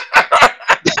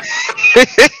hey,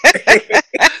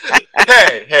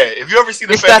 if you ever see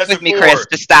the you're stuck Fantastic with me, Four, Chris.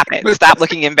 Just stop it. Stop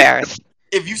looking embarrassed.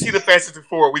 if you see the Fantastic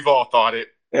Four, we've all thought it.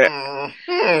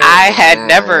 I had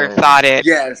never thought it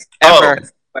Yes. ever.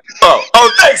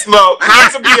 Oh, thanks, Mo.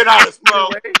 Thanks for being honest, Mo.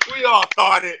 We all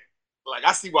thought it. Like,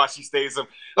 I see why she stays him.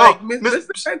 Like, Mr.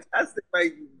 Fantastic,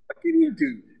 like, what can you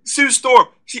do? Sue Storm,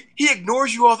 he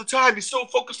ignores you all the time. He's so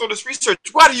focused on his research.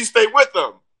 Why do you stay with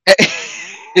him?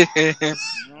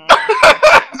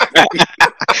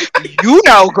 You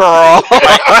know, girl.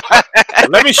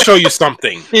 Let me show you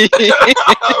something.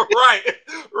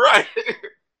 Right.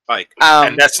 Like,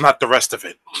 and that's not the rest of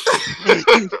it.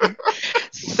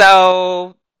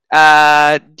 So,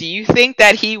 do you think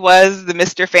that he was the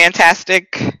Mr.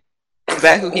 Fantastic? Is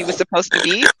that who he was supposed to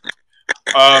be?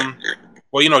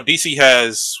 Well, DC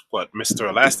has what, Mr.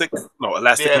 Elastic? No,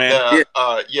 Elastic Man.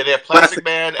 They have Plastic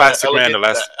Man, Plastic Man,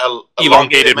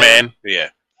 elongated Man. Yeah.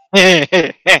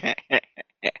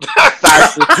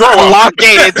 Sorry,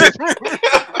 elongated.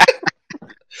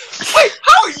 Wait,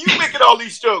 how are you making all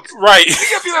these jokes? Right. We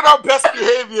gotta be on our best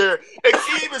behavior, and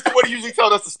Keem is the one who usually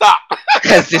tells us to stop.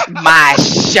 Because it's my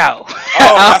show. Oh,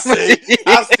 I see.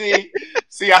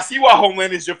 See, I see why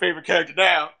Homeland is your favorite character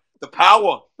now. The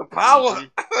power. Yep.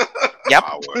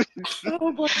 Power.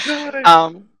 Oh my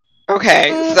god.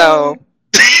 Okay, so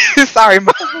sorry,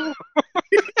 Mom.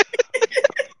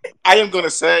 I am gonna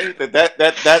say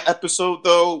that episode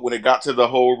though, when it got to the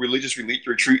whole religious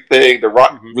retreat thing, the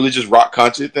religious rock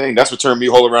concert thing, that's what turned me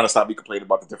whole around and stopped me complaining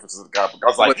about the differences of the comic book. I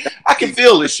was like, I can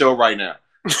feel this show right now.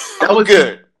 That was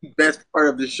good. The best part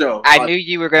of the show. I knew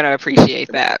you were going to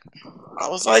appreciate that. I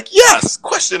was like, yes,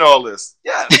 question all this.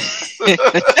 Yes.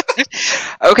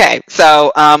 Okay,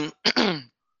 so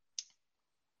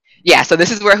yeah, so this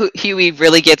is where Huey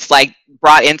really gets like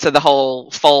brought into the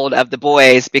whole fold of the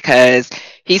boys because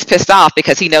he's pissed off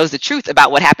because he knows the truth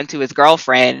about what happened to his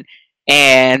girlfriend,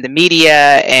 and the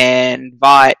media and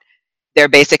Vought, they're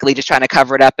basically just trying to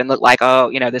cover it up and look like,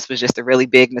 oh, this was just a really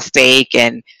big mistake,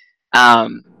 and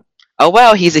oh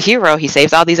well, he's a hero, he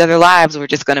saves all these other lives, we're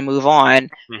just going to move on.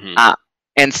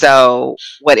 And so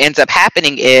what ends up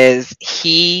happening is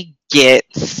he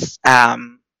gets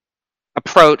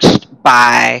approached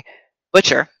by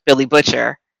Billy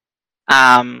Butcher,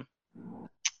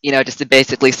 just to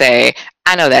basically say,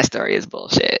 I know that story is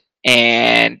bullshit,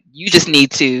 and you just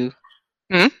need to.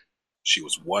 She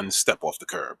was one step off the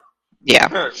curb. Yeah,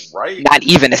 right. Not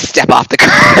even a step off the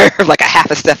curb, like a half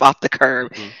a step off the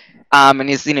curb. And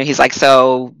he's like,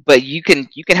 so, but you can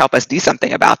help us do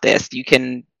something about this. You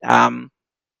can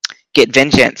get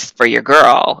vengeance for your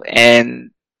girl.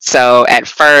 And so at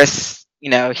first,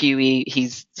 Huey,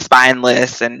 he's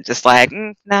spineless and just like,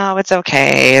 no, it's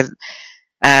okay.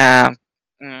 I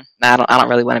don't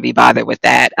really want to be bothered with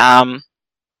that.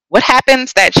 What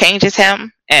happens that changes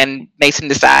him and makes him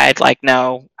decide, like,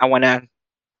 no, I want to.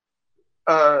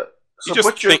 So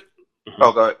Butcher.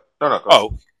 Oh, go ahead. No, go ahead.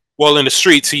 Oh, well, in the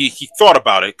streets, he thought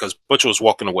about it because Butcher was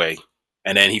walking away,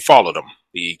 and then he followed him.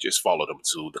 He just followed him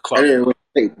to the club.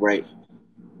 Right.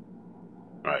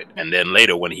 Right, and then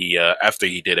later when he after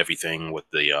he did everything with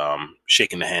the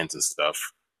shaking the hands and stuff,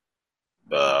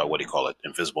 what do you call it?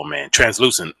 Invisible Man,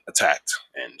 Translucent attacked,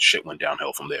 and shit went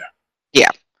downhill from there. Yeah.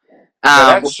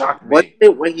 That shocked me.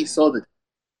 When he saw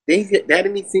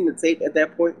hadn't he seen the tape at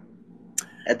that point?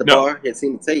 At the bar, he had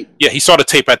seen the tape. Yeah, he saw the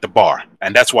tape at the bar,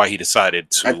 and that's why he decided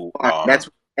to. That's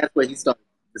where he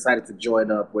decided to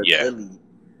join up with Billy,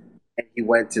 and he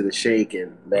went to the shake.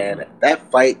 And man,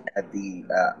 that fight at the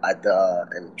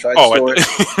drugstore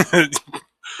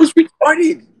was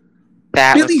retarded.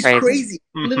 That Billy's was crazy.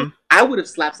 I would have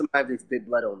slapped somebody if they spit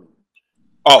blood on me.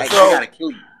 Oh, I gotta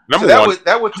kill you. Number so one,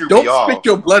 that would threw Don't me off. spit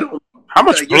your blood on me. How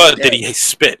much blood did he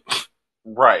spit?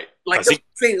 Right. Like Does he- I'm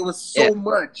saying, it was so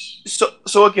much.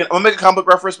 So again, I'm gonna make a comic book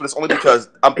reference, but it's only because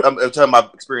I'm telling my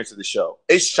experience of the show.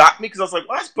 It shocked me because I was like,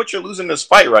 "Why is Butcher losing this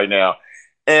fight right now?"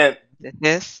 And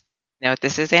This? No,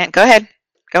 this is Ant. Go ahead.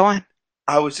 Go on.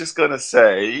 I was just gonna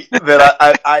say that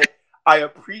I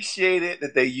appreciate it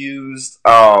that they used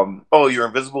oh, you're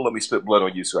invisible, let me spit blood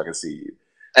on you so I can see you.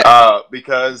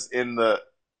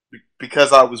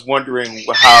 Because I was wondering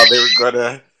how they were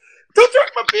gonna don't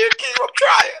drink my beer, Keem.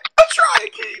 I'm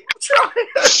trying, Keem.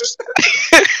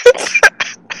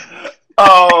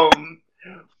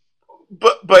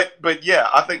 But yeah,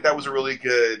 I think that was a really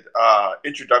good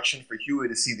introduction for Huey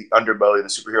to see the underbelly of the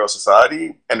superhero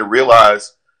society and to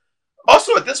realize.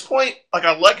 Also, at this point, like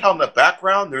I like how in the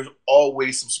background there's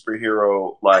always some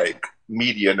superhero like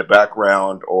media in the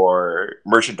background or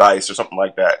merchandise or something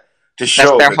like that to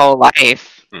show That's their whole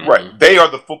life. Right, they are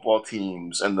the football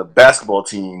teams and the basketball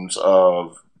teams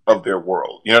of their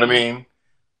world. You know what I mean?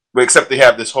 But except they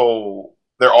have this whole.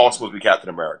 They're all supposed to be Captain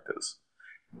Americas.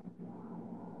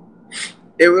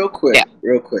 Hey, real quick.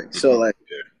 So, like,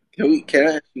 can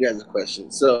I ask you guys a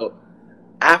question? So,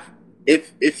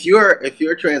 if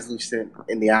you're translucent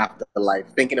in the afterlife,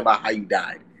 thinking about how you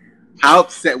died, how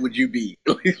upset would you be?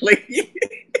 That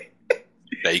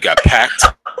you got packed.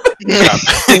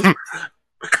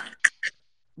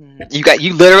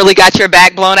 You literally got your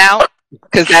back blown out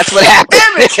because that's what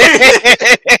happened.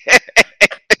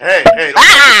 Hey,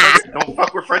 don't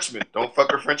fuck with Frenchmen. Don't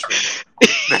fuck with Frenchmen.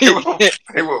 They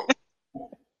will.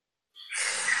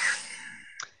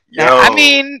 Yo. I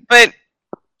mean, but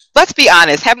let's be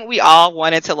honest. Haven't we all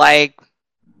wanted to like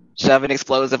shove an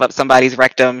explosive up somebody's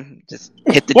rectum, just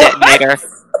hit the detonator?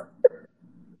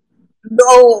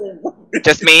 No,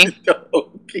 just me. No.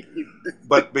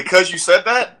 But because you said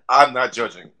that, I'm not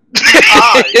judging.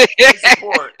 I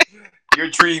support your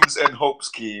dreams and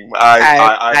hopes, Keem.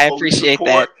 I appreciate support,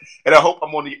 that, and I hope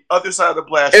I'm on the other side of the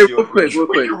blast hey, field. Real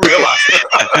quick. You realize.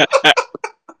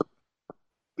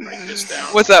 Write this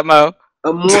down. What's up, Mo?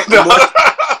 A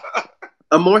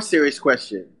more serious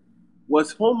question.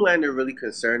 Was Homelander really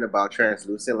concerned about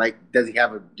Translucent? Like, does he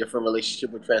have a different relationship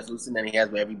with Translucent than he has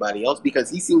with everybody else? Because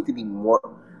he seemed to be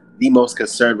the most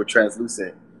concerned with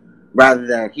Translucent, rather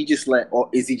than he just or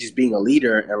is he just being a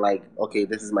leader and like, okay,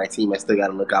 this is my team, I still got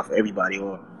to look out for everybody,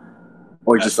 or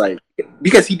just like,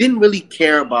 because he didn't really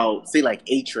care about, say, like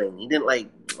A-Train. He didn't like,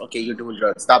 okay, you're doing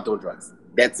drugs, stop doing drugs,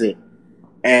 that's it.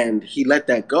 And he let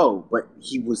that go, but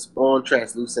he was on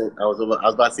Translucent. I was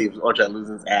about to say he was on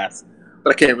Translucent's ass,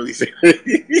 but I can't really say.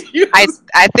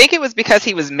 I think it was because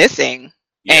he was missing,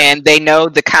 and they know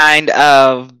the kind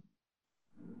of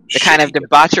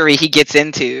debauchery he gets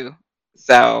into.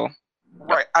 So,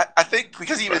 right, I think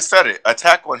because he even said it,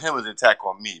 attack on him is an attack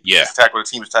on me. Yeah, attack on the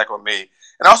team is attack on me.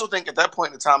 And I also think at that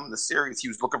point in time in the series, he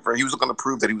was looking to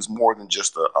prove that he was more than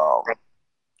just a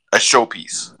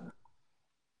showpiece.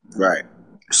 Right.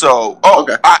 So,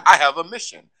 okay. I have a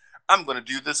mission. I'm going to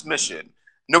do this mission.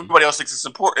 Nobody else thinks it's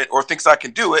important or thinks I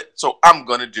can do it, so I'm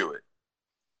going to do it.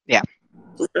 Yeah.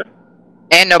 Okay.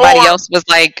 And nobody else was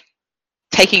like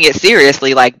taking it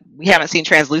seriously. Like, we haven't seen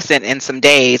Translucent in some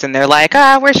days, and they're like,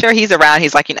 we're sure he's around.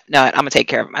 He's like, no, I'm going to take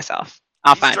care of it myself.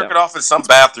 I'll find him. He's jerking off in some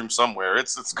bathroom somewhere.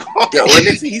 It's cool. Yeah,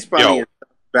 he's probably in the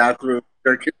bathroom.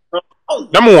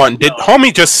 Number one, did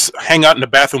Homie just hang out in the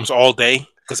bathrooms all day?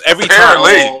 Because every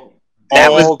time... That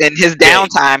was in his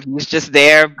downtime. He was just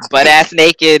there, butt ass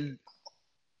naked,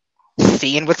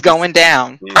 seeing what's going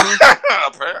down.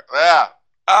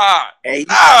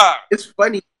 It's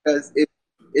funny because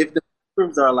if the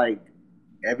bathrooms are like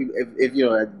if you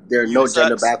know there are no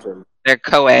gender bathrooms, they're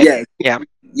co-ed. Yeah,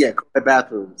 co-ed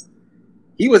bathrooms.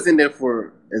 He was in there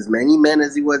for as many men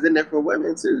as he was in there for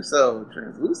women too. So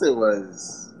Translucent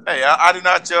was. Hey, I do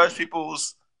not judge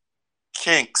people's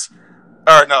kinks,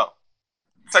 or no.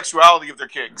 Sexuality of their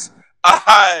kinks.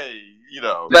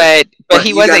 But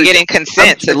he wasn't getting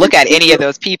consent to look at any of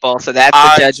those people, so that's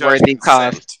the judge-worthy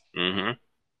cost. Mm-hmm.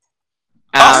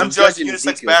 Judging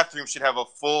unisex bathrooms should have a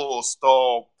full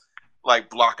stall like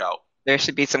block out. There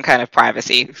should be some kind of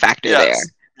privacy factor there.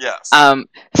 Yes.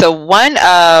 So one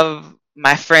of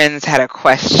my friends had a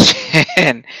question,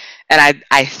 and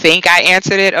I think I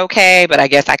answered it okay, but I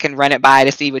guess I can run it by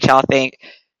to see what y'all think.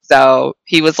 So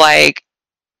he was like,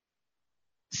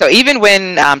 so even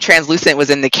when Translucent was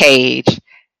in the cage,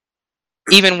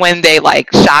 even when they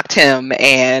like shocked him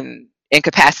and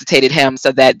incapacitated him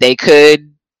so that they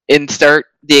could insert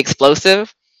the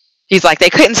explosive, He's like, they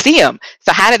couldn't see him.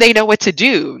 So how did they know what to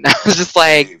do? And I was just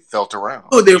like, They felt around.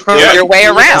 Oh, they felt their way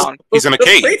around. He's in a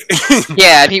cave.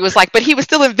 Yeah, and he was like, but he was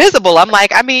still invisible. I'm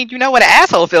like, I mean, you know what an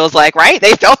asshole feels like, right?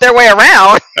 They felt their way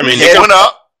around. I mean, Head went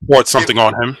up. Poured something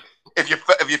on him. If you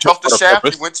felt the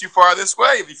shaft, you went too far this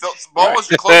way. If you felt some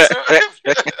balls, you're closer.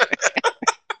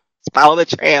 Follow the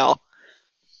trail.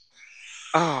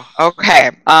 Oh,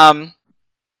 okay.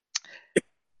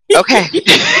 Okay.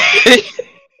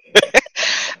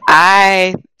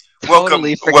 I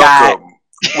totally forgot.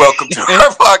 Welcome to our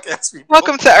podcast. People.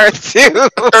 Welcome to Earth 2.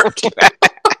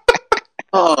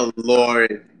 Oh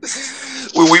Lord.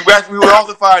 We were all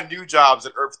to find new jobs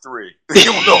at Earth 3. You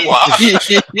don't know why.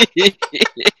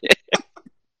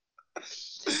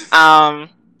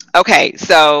 Okay,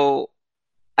 so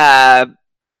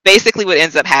basically what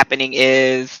ends up happening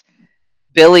is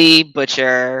Billy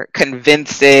Butcher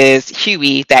convinces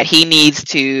Huey that he needs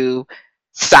to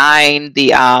sign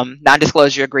the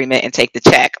non-disclosure agreement and take the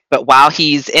check. But while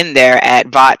he's in there at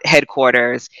Vought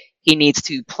headquarters, he needs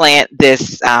to plant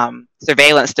this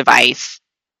surveillance device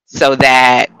so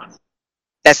that's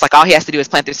like all he has to do is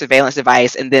plant the surveillance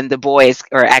device, and then the boys,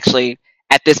 or actually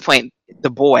at this point the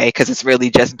boy, because it's really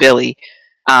just Billy,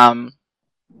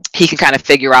 he can kind of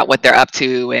figure out what they're up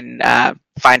to and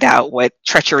find out what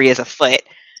treachery is afoot.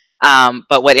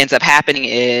 But what ends up happening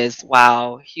is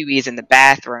while Huey is in the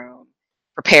bathroom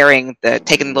taking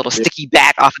the little sticky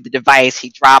back off of the device, he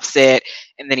drops it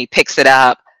and then he picks it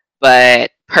up,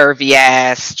 but pervy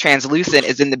ass Translucent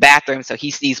is in the bathroom, so he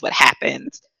sees what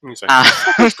happens. He's like,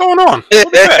 what's going on?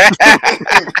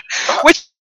 Which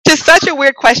is such a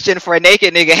weird question for a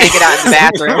naked nigga hanging out in the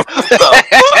bathroom.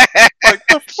 Like,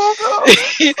 the fuck up?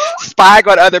 Spying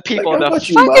on other people. Like,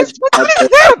 what is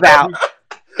that about?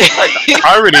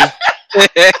 Irony.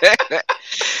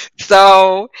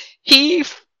 So he,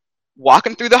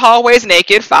 walking through the hallways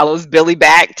naked, follows Billy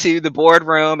back to the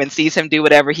boardroom and sees him do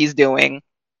whatever he's doing,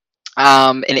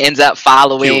 and ends up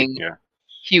following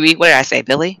Huey. What did I say,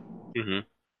 Billy? Mm-hmm.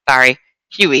 Sorry,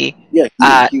 Huey. Yeah,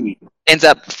 Huey. Ends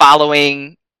up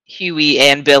following Huey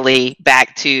and Billy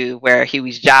back to where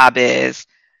Huey's job is.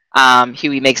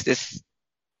 Huey makes this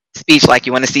speech like,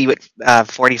 you want to see what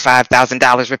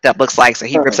 $45,000 ripped up looks like, so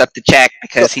he rips up the check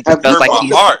because he just feels like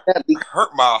he's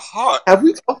hurt my heart. Have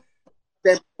we talked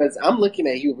that? Because I'm looking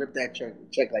at you rip that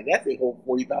check like that's a whole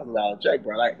 $40,000 check,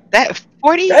 bro. Like that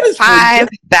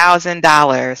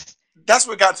 $45,000. That's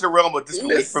what got to the realm of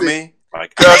disbelief for me.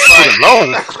 Like, because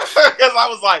I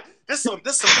was like, this some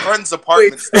friends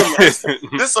apartments. This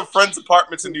some friends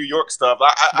apartments in New York stuff.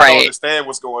 I don't understand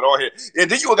what's going on here.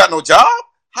 And then you got no job.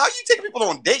 How you taking people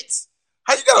on dates?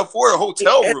 How you gotta afford a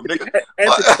hotel room, nigga?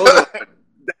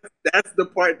 That's the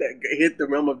part that hit the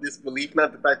realm of disbelief,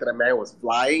 not the fact that a man was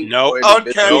flying. No,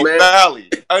 Uncanny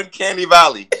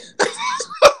Valley.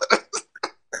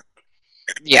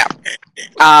 Yeah.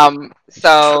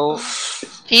 So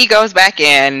he goes back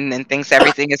in and thinks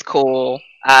everything is cool.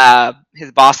 His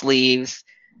boss leaves.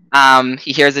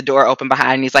 He hears the door open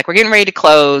behind him. He's like, we're getting ready to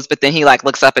close, but then he like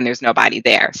looks up and there's nobody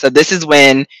there. So this is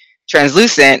when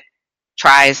Translucent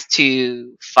tries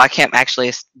to fuck him,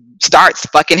 actually starts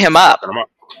fucking him up.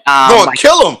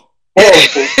 Kill him.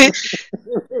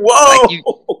 Whoa. Like,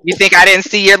 you think I didn't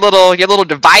see your little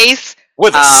device?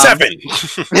 With a 7.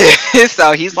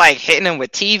 So he's like hitting him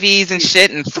with TVs and shit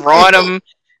and throwing him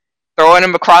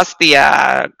across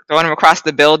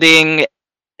the building.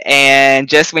 And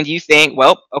just when you think,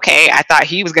 well, okay, I thought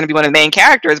he was going to be one of the main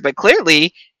characters, but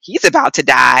clearly he's about to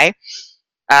die.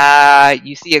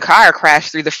 You see a car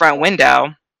crash through the front window,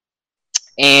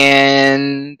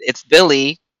 and it's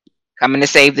Billy coming to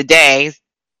save the day,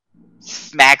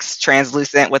 smacks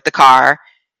Translucent with the car,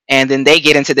 and then they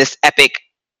get into this epic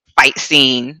fight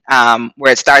scene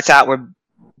where it starts out where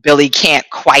Billy can't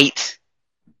quite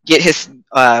get his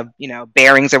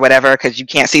bearings or whatever because you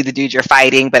can't see the dude you're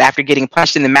fighting, but after getting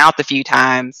punched in the mouth a few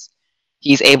times,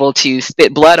 he's able to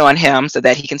spit blood on him so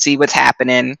that he can see what's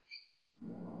happening.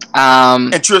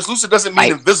 And Translucent doesn't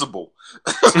mean invisible.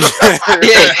 That's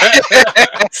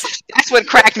what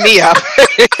cracked me up.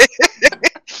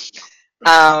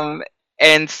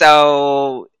 And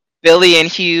so Billy and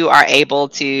Hugh are able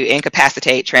to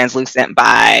incapacitate Translucent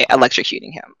by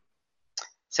electrocuting him.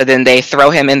 So then they throw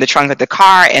him in the trunk of the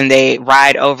car and they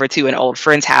ride over to an old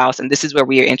friend's house. And this is where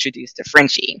we are introduced to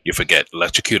Frenchie. You forget,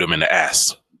 electrocute him in the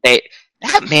ass. That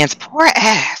man's poor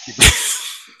ass.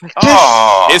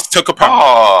 It took a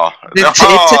pound. It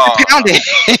took a pounding.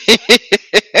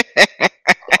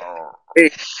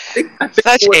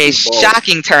 Such a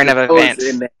shocking turn of events.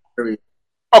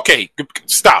 Okay,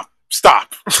 stop.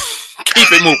 Stop.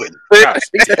 Keep it moving. God,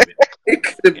 It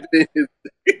could have been.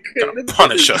 gonna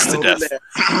punish us to death.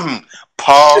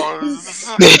 Pause.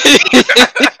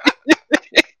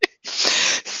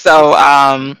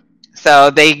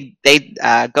 So they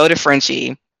go to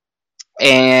Frenchie,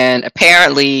 and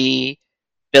apparently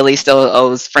Billy still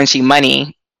owes Frenchie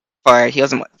money for he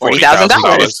owes him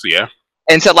 $40,000. Yeah.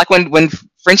 And so like when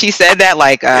Frenchie said that,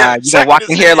 like you gonna walk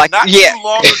in here like not yeah, too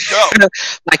long ago.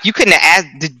 like you couldn't have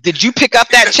asked. Did you pick up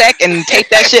that check and tape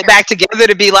that shit back together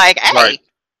to be like, hey, Right.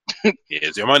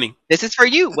 Here's your money. this is for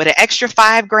you with an extra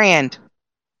 $5,000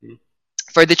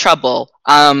 for the trouble.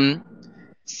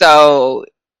 So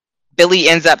Billy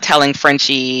ends up telling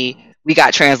Frenchie, we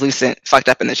got Translucent fucked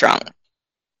up in the trunk.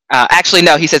 Actually,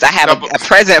 no, he says, I have a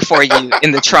present for you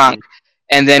in the trunk.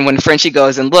 And then when Frenchie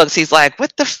goes and looks, he's like,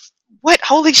 what?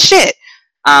 Holy shit.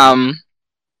 And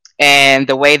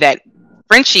the way that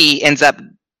Frenchie ends up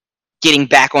getting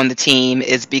back on the team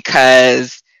is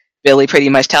because Billy pretty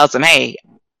much tells him, hey,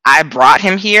 I brought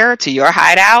him here to your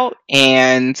hideout,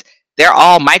 and they're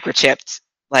all microchipped.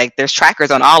 Like, there's trackers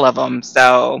on all of them.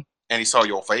 So, And he saw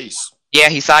your face. yeah,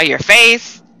 he saw your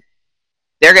face.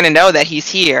 They're going to know that he's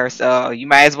here. So you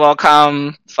might as well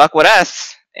come fuck with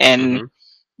us. And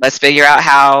let's figure out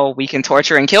how we can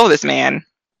torture and kill this man.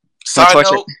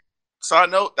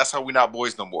 Side note, that's how we not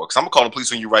boys no more. Because I'm going to call the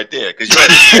police on you right there. Because you're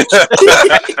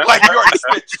like, you already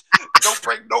snitched. Don't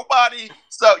bring nobody.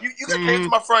 So you can came to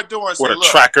my front door and say, With a look,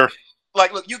 tracker.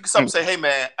 like, look, you can come say, hey,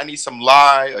 man, I need some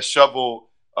lye, a shovel,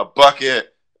 a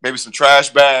bucket, maybe some trash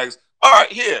bags. All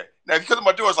right, here. Now, if you come to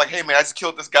my door, it's like, hey, man, I just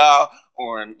killed this guy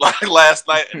on like last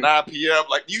night at 9 p.m.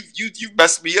 Like, you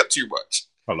messed me up too much.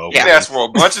 Hello. You can ask for a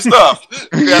bunch of stuff.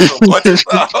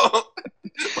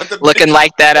 Looking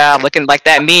like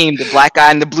that meme, the black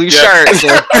guy in the blue shirt.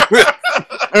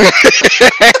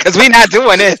 Because we not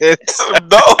doing it.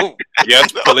 No.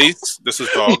 Yes, police. This is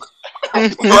dog.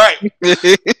 Right.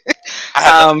 I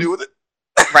have nothing to do with it.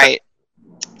 Right.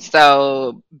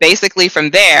 So basically, from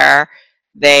there,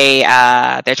 they're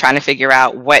trying to figure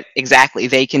out what exactly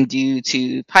they can do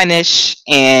to punish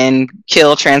and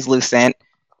kill Translucent.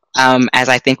 As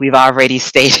I think we've already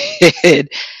stated,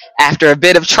 after a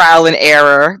bit of trial and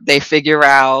error, they figure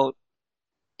out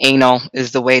anal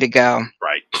is the way to go.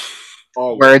 Right.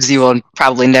 Words you will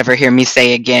probably never hear me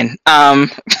say again. And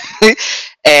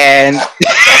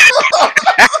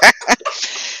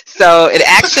so it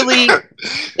actually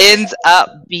ends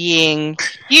up being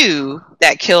Hugh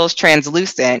that kills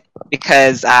Translucent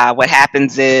because what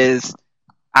happens is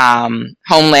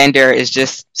Homelander is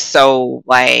just so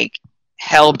like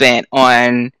hell-bent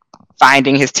on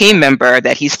finding his team member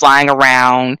that he's flying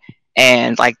around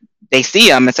and like they see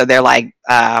him, and so they're like,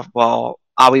 well,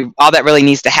 all that really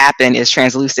needs to happen is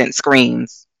Translucent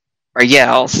screams or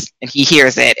yells and he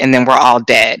hears it, and then we're all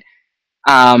dead.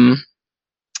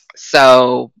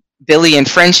 So Billy and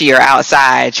Frenchie are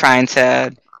outside trying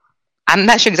to, I'm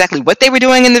not sure exactly what they were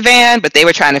doing in the van, but they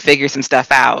were trying to figure some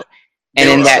stuff out. And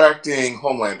they were in that, distracting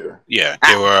Homelander. Yeah,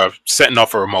 they were setting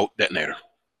off a remote detonator.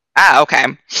 okay.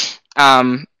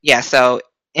 Yeah, so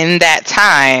in that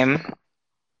time,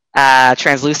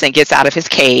 Translucent gets out of his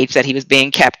cage that he was being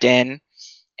kept in,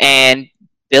 and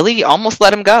Billy almost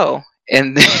let him go.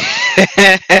 And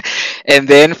and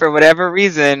then for whatever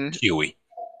reason, Huey,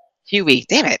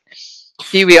 damn it.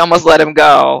 Huey almost let him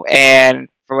go, and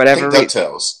for whatever reason.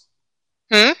 DuckTales.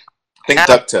 Hmm? Think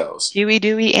DuckTales. Huey,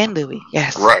 Dewey, and Louie,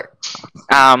 yes. Right.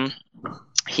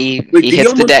 He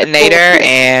hits the detonator,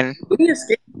 and He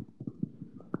escaped.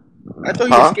 I thought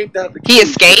he escaped out the he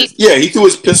escaped? Yeah, he threw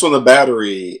his pistol in the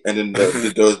battery, and then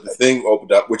the thing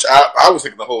opened up, which I was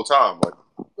thinking the whole time, like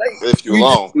if you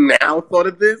alone. Now thought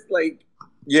of this, like.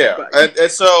 Yeah, and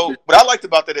so what I liked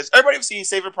about that is everybody have seen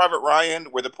Saving Private Ryan,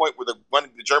 where the point where the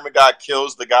German guy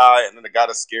kills the guy, and then the guy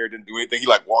that's scared didn't do anything. He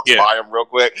like walks by him real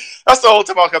quick. That's the whole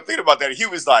time I kept thinking about that. He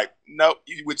was like, "Nope,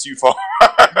 you went too far."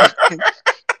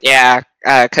 Yeah,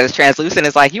 because Translucent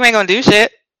is like, "You ain't gonna do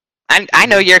shit. I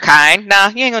know you're kind. Nah,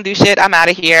 you ain't gonna do shit. I'm out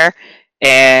of here."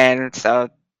 And so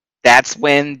that's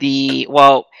when you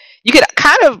could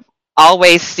kind of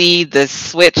always see the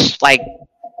switch like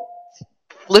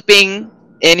flipping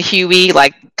in Huey,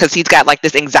 like, because he's got like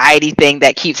this anxiety thing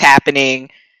that keeps happening,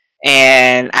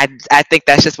 and I think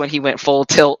that's just when he went full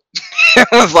tilt. It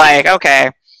was like, okay,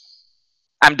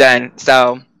 I'm done.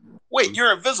 So wait,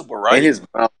 you're invisible, right? In his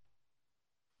mouth.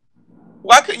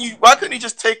 Why couldn't he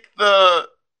just take the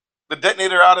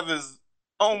detonator out of his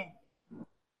own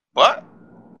butt?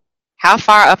 How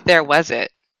far up there was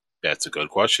it? That's a good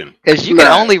question. Because you can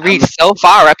only reach so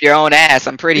far up your own ass,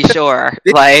 I'm pretty sure.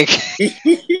 Like,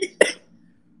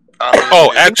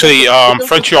 Oh, actually,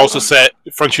 Frenchie also said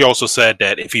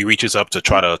that if he reaches up to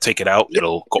try to take it out,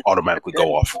 it'll automatically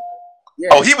go off. Yeah.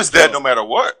 Oh, he was dead no matter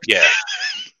what. Yeah.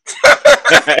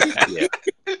 Yeah.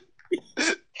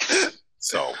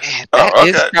 So that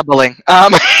is troubling.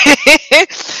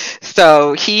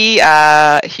 So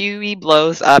Huey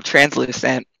blows up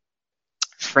Translucent.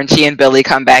 Frenchie and Billy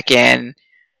come back in.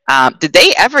 Did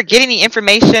they ever get any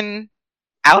information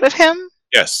out of him?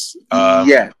 yes.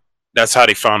 Yeah. That's how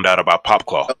they found out about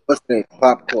Popclaw. What's the name?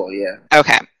 Popclaw, yeah.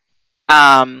 Okay.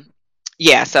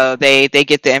 Yeah, so they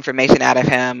get the information out of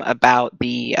him about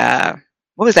the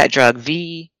what was that drug?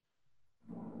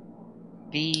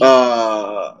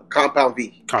 Compound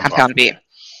V. Compound V.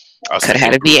 Could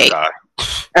have had a V8.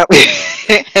 Oh.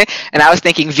 And I was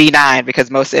thinking V9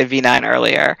 because Mo said V9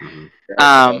 earlier.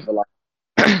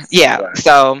 Yeah,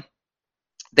 so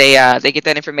they get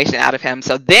that information out of him.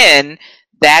 So then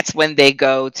that's when they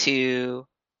go to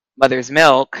Mother's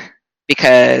Milk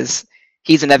because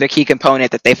he's another key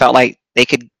component that they felt like they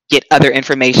could get other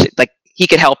information, like he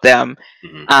could help them.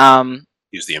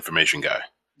 He's the information guy.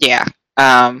 Yeah.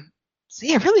 So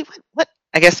yeah, really, what?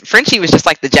 I guess Frenchie was just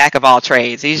like the jack of all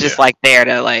trades. He's just like there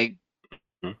to like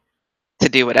to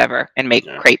do whatever and make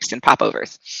crepes and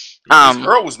popovers. His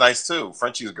girl was nice too.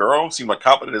 Frenchie's girl seemed like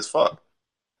competent as fuck.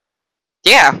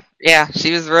 Yeah,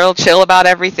 she was real chill about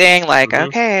everything. Like,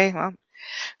 okay, well,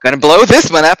 gonna blow this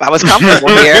one up. I was comfortable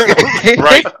here.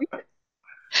 Right.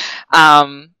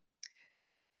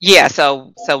 Yeah,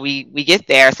 so we get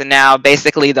there. So now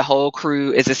basically the whole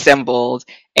crew is assembled,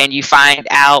 and you find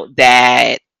out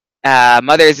that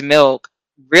Mother's Milk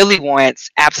really wants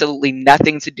absolutely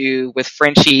nothing to do with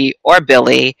Frenchie or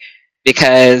Billy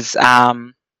because,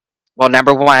 well,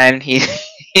 number one, he's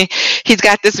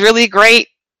got this really great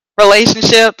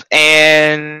relationship,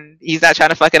 and he's not trying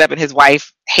to fuck it up. And his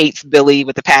wife hates Billy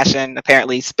with a passion.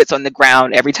 Apparently, spits on the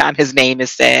ground every time his name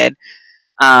is said,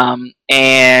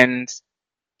 and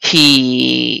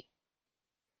he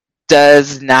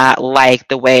does not like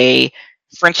the way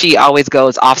Frenchie always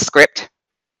goes off script.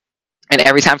 And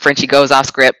every time Frenchie goes off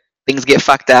script, things get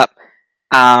fucked up.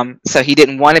 So he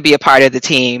didn't want to be a part of the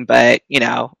team, but you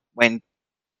know, when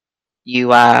you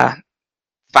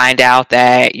find out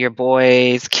that your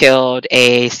boys killed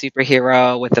a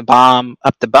superhero with a bomb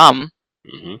up the bum,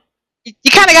 you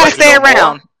kind of got to stay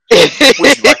around.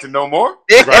 Would you like to know more?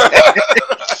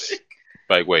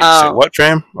 Like, wait, say what,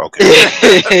 fam? Okay.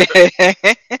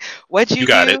 What'd you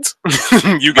got do?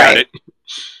 it. You got it.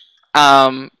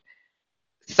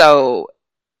 So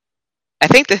I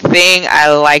think the thing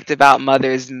I liked about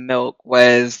Mother's Milk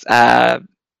was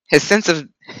his sense of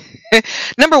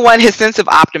number one, his sense of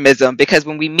optimism, because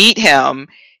when we meet him,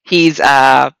 he's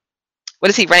what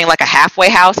is he running, like a halfway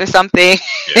house or something?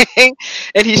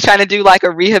 And he's trying to do like a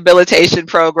rehabilitation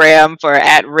program for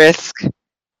at-risk,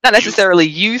 not necessarily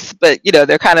youth, but you know,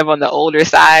 they're kind of on the older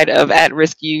side of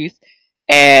at-risk youth.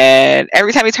 And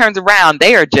every time he turns around,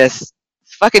 they are just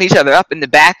fucking each other up in the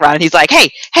background. And he's like, hey,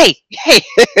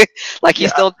 like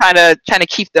he's still trying to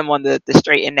keep them on the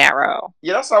straight and narrow.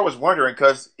 Yeah, that's what I was wondering,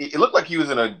 because it looked like he was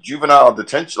in a juvenile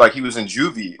detention, like he was in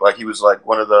juvie, like he was like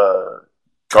one of the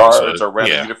guards or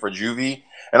random unit for juvie.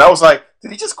 And I was like,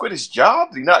 did he just quit his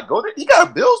job? Did he not go there? He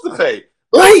got bills to pay.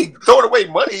 Right, throwing away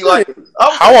money. Like,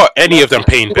 how are any of them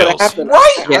paying bills?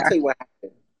 Right. I'll tell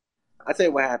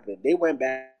you what happened. They went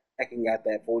back and got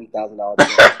that $40,000.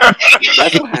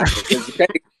 That's what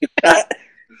happened.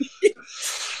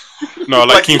 No,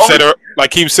 like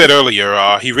Keem said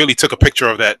earlier, he really took a picture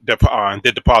of that and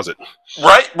did deposit.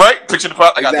 Right. Picture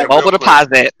deposit. I got that mobile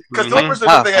deposit. Because the only person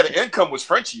that they had an income was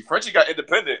Frenchie. Frenchie got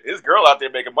independent. His girl out there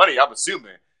making money, I'm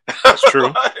assuming. That's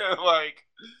true.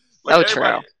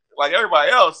 True. Like everybody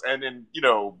else, and then you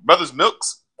know, Mother's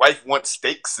Milk's wife wants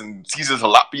steaks and Caesar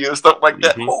tilapia and stuff like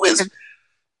that. Who is?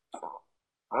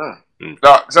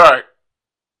 No, sorry.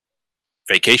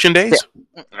 Vacation days?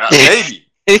 Maybe.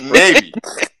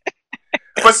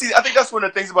 But see, I think that's one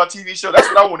of the things about TV show. That's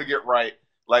what I want to get right.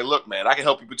 Like, look, man, I can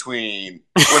help you between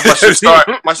when my shift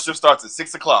starts. My shift starts at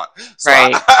 6:00. So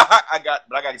right. I got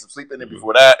to get some sleep in there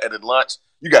before that, and then lunch.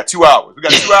 You got 2 hours. We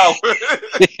got 2 hours.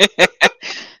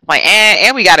 Like,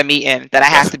 and we got a meeting that I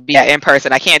have to be at in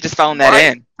person. I can't just phone that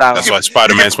in. So. That's why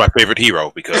Spider-Man's my favorite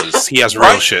hero, because he has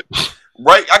real shit.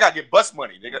 Right, I gotta get bus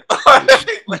money, nigga.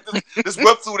 Like this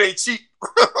web food ain't cheap.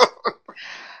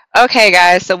 Okay,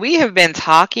 guys. So we have been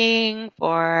talking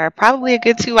for probably a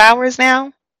good 2 hours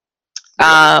now.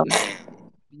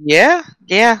 Yeah.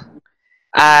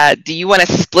 Do you want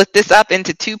to split this up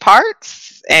into 2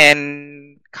 parts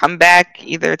and come back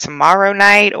either tomorrow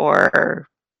night or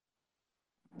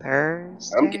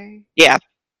Thursday? Yeah.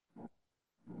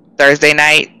 Thursday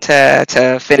night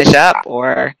to finish up,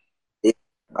 or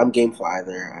I'm game for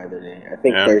either day. I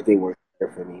think Thursday works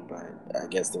better for me, but I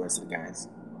guess the rest of the guys.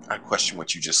 I question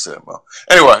what you just said, Mo.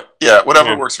 Anyway,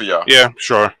 whatever works for y'all. Yeah,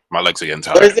 sure. My legs are getting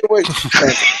tired. Thursday works.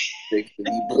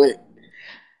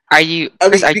 Are you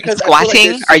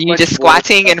squatting? Are you just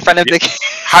squatting in front of the?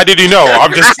 How did you know?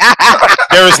 I'm just.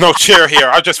 There is no chair here.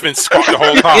 I've just been squatting the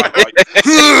whole time.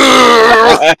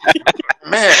 Like,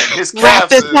 man, his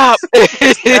calves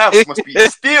must be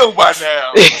steel by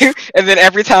now. And then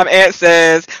every time Ant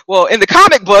says, "Well, in the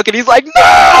comic book," and he's like,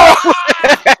 "No."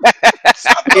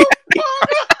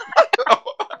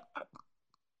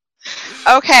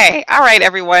 Okay, all right,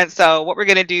 everyone. So what we're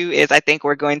gonna do is, I think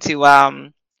we're going to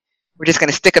we're just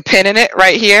gonna stick a pin in it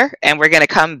right here, and we're gonna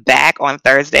come back on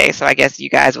Thursday. So I guess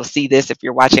you guys will see this if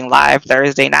you're watching live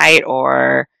Thursday night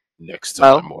or next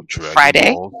time on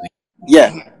Friday.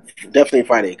 Yeah, definitely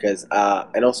Friday, because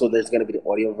and also there's gonna be the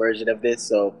audio version of this.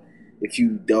 So if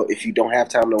you don't have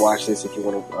time to watch this, if you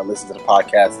want to listen to the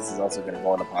podcast, this is also gonna go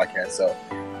on the podcast. So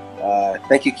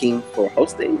thank you, Keem, for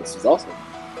hosting. This was awesome.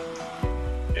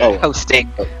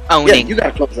 Hosting, owning. Yeah, you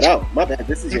gotta close it out. My bad.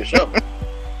 This is your show.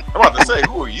 I'm about to say,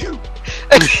 who are you?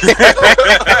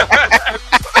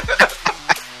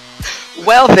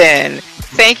 Well then,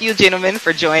 thank you, gentlemen,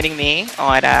 for joining me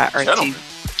on Earth 2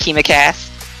 KimaCast.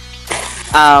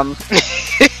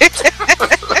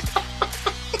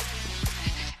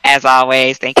 As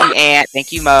always, thank you, Ant.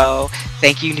 Thank you, Mo.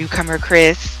 Thank you, newcomer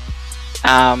Chris.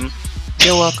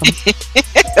 You're welcome.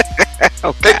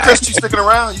 Hey, Chris, you sticking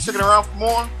around? You sticking around for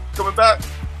more? Coming back?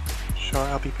 Sure,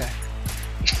 I'll be back.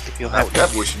 If you'll I help.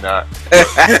 that wish you not.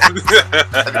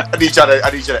 I need y'all to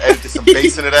edit some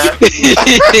bass into that.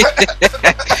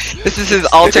 This is his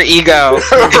alter ego.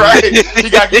 Right? He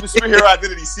got to keep his superhero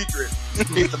identity secret in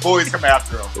case the boys come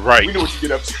after him. Right. We know what you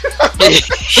get up to.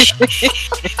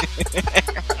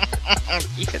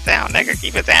 Keep it down, nigga.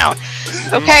 Keep it down.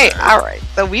 Okay, all right.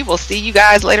 So we will see you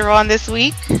guys later on this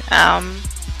week.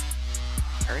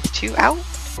 Earth 2 out.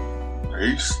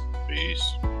 Peace. Peace.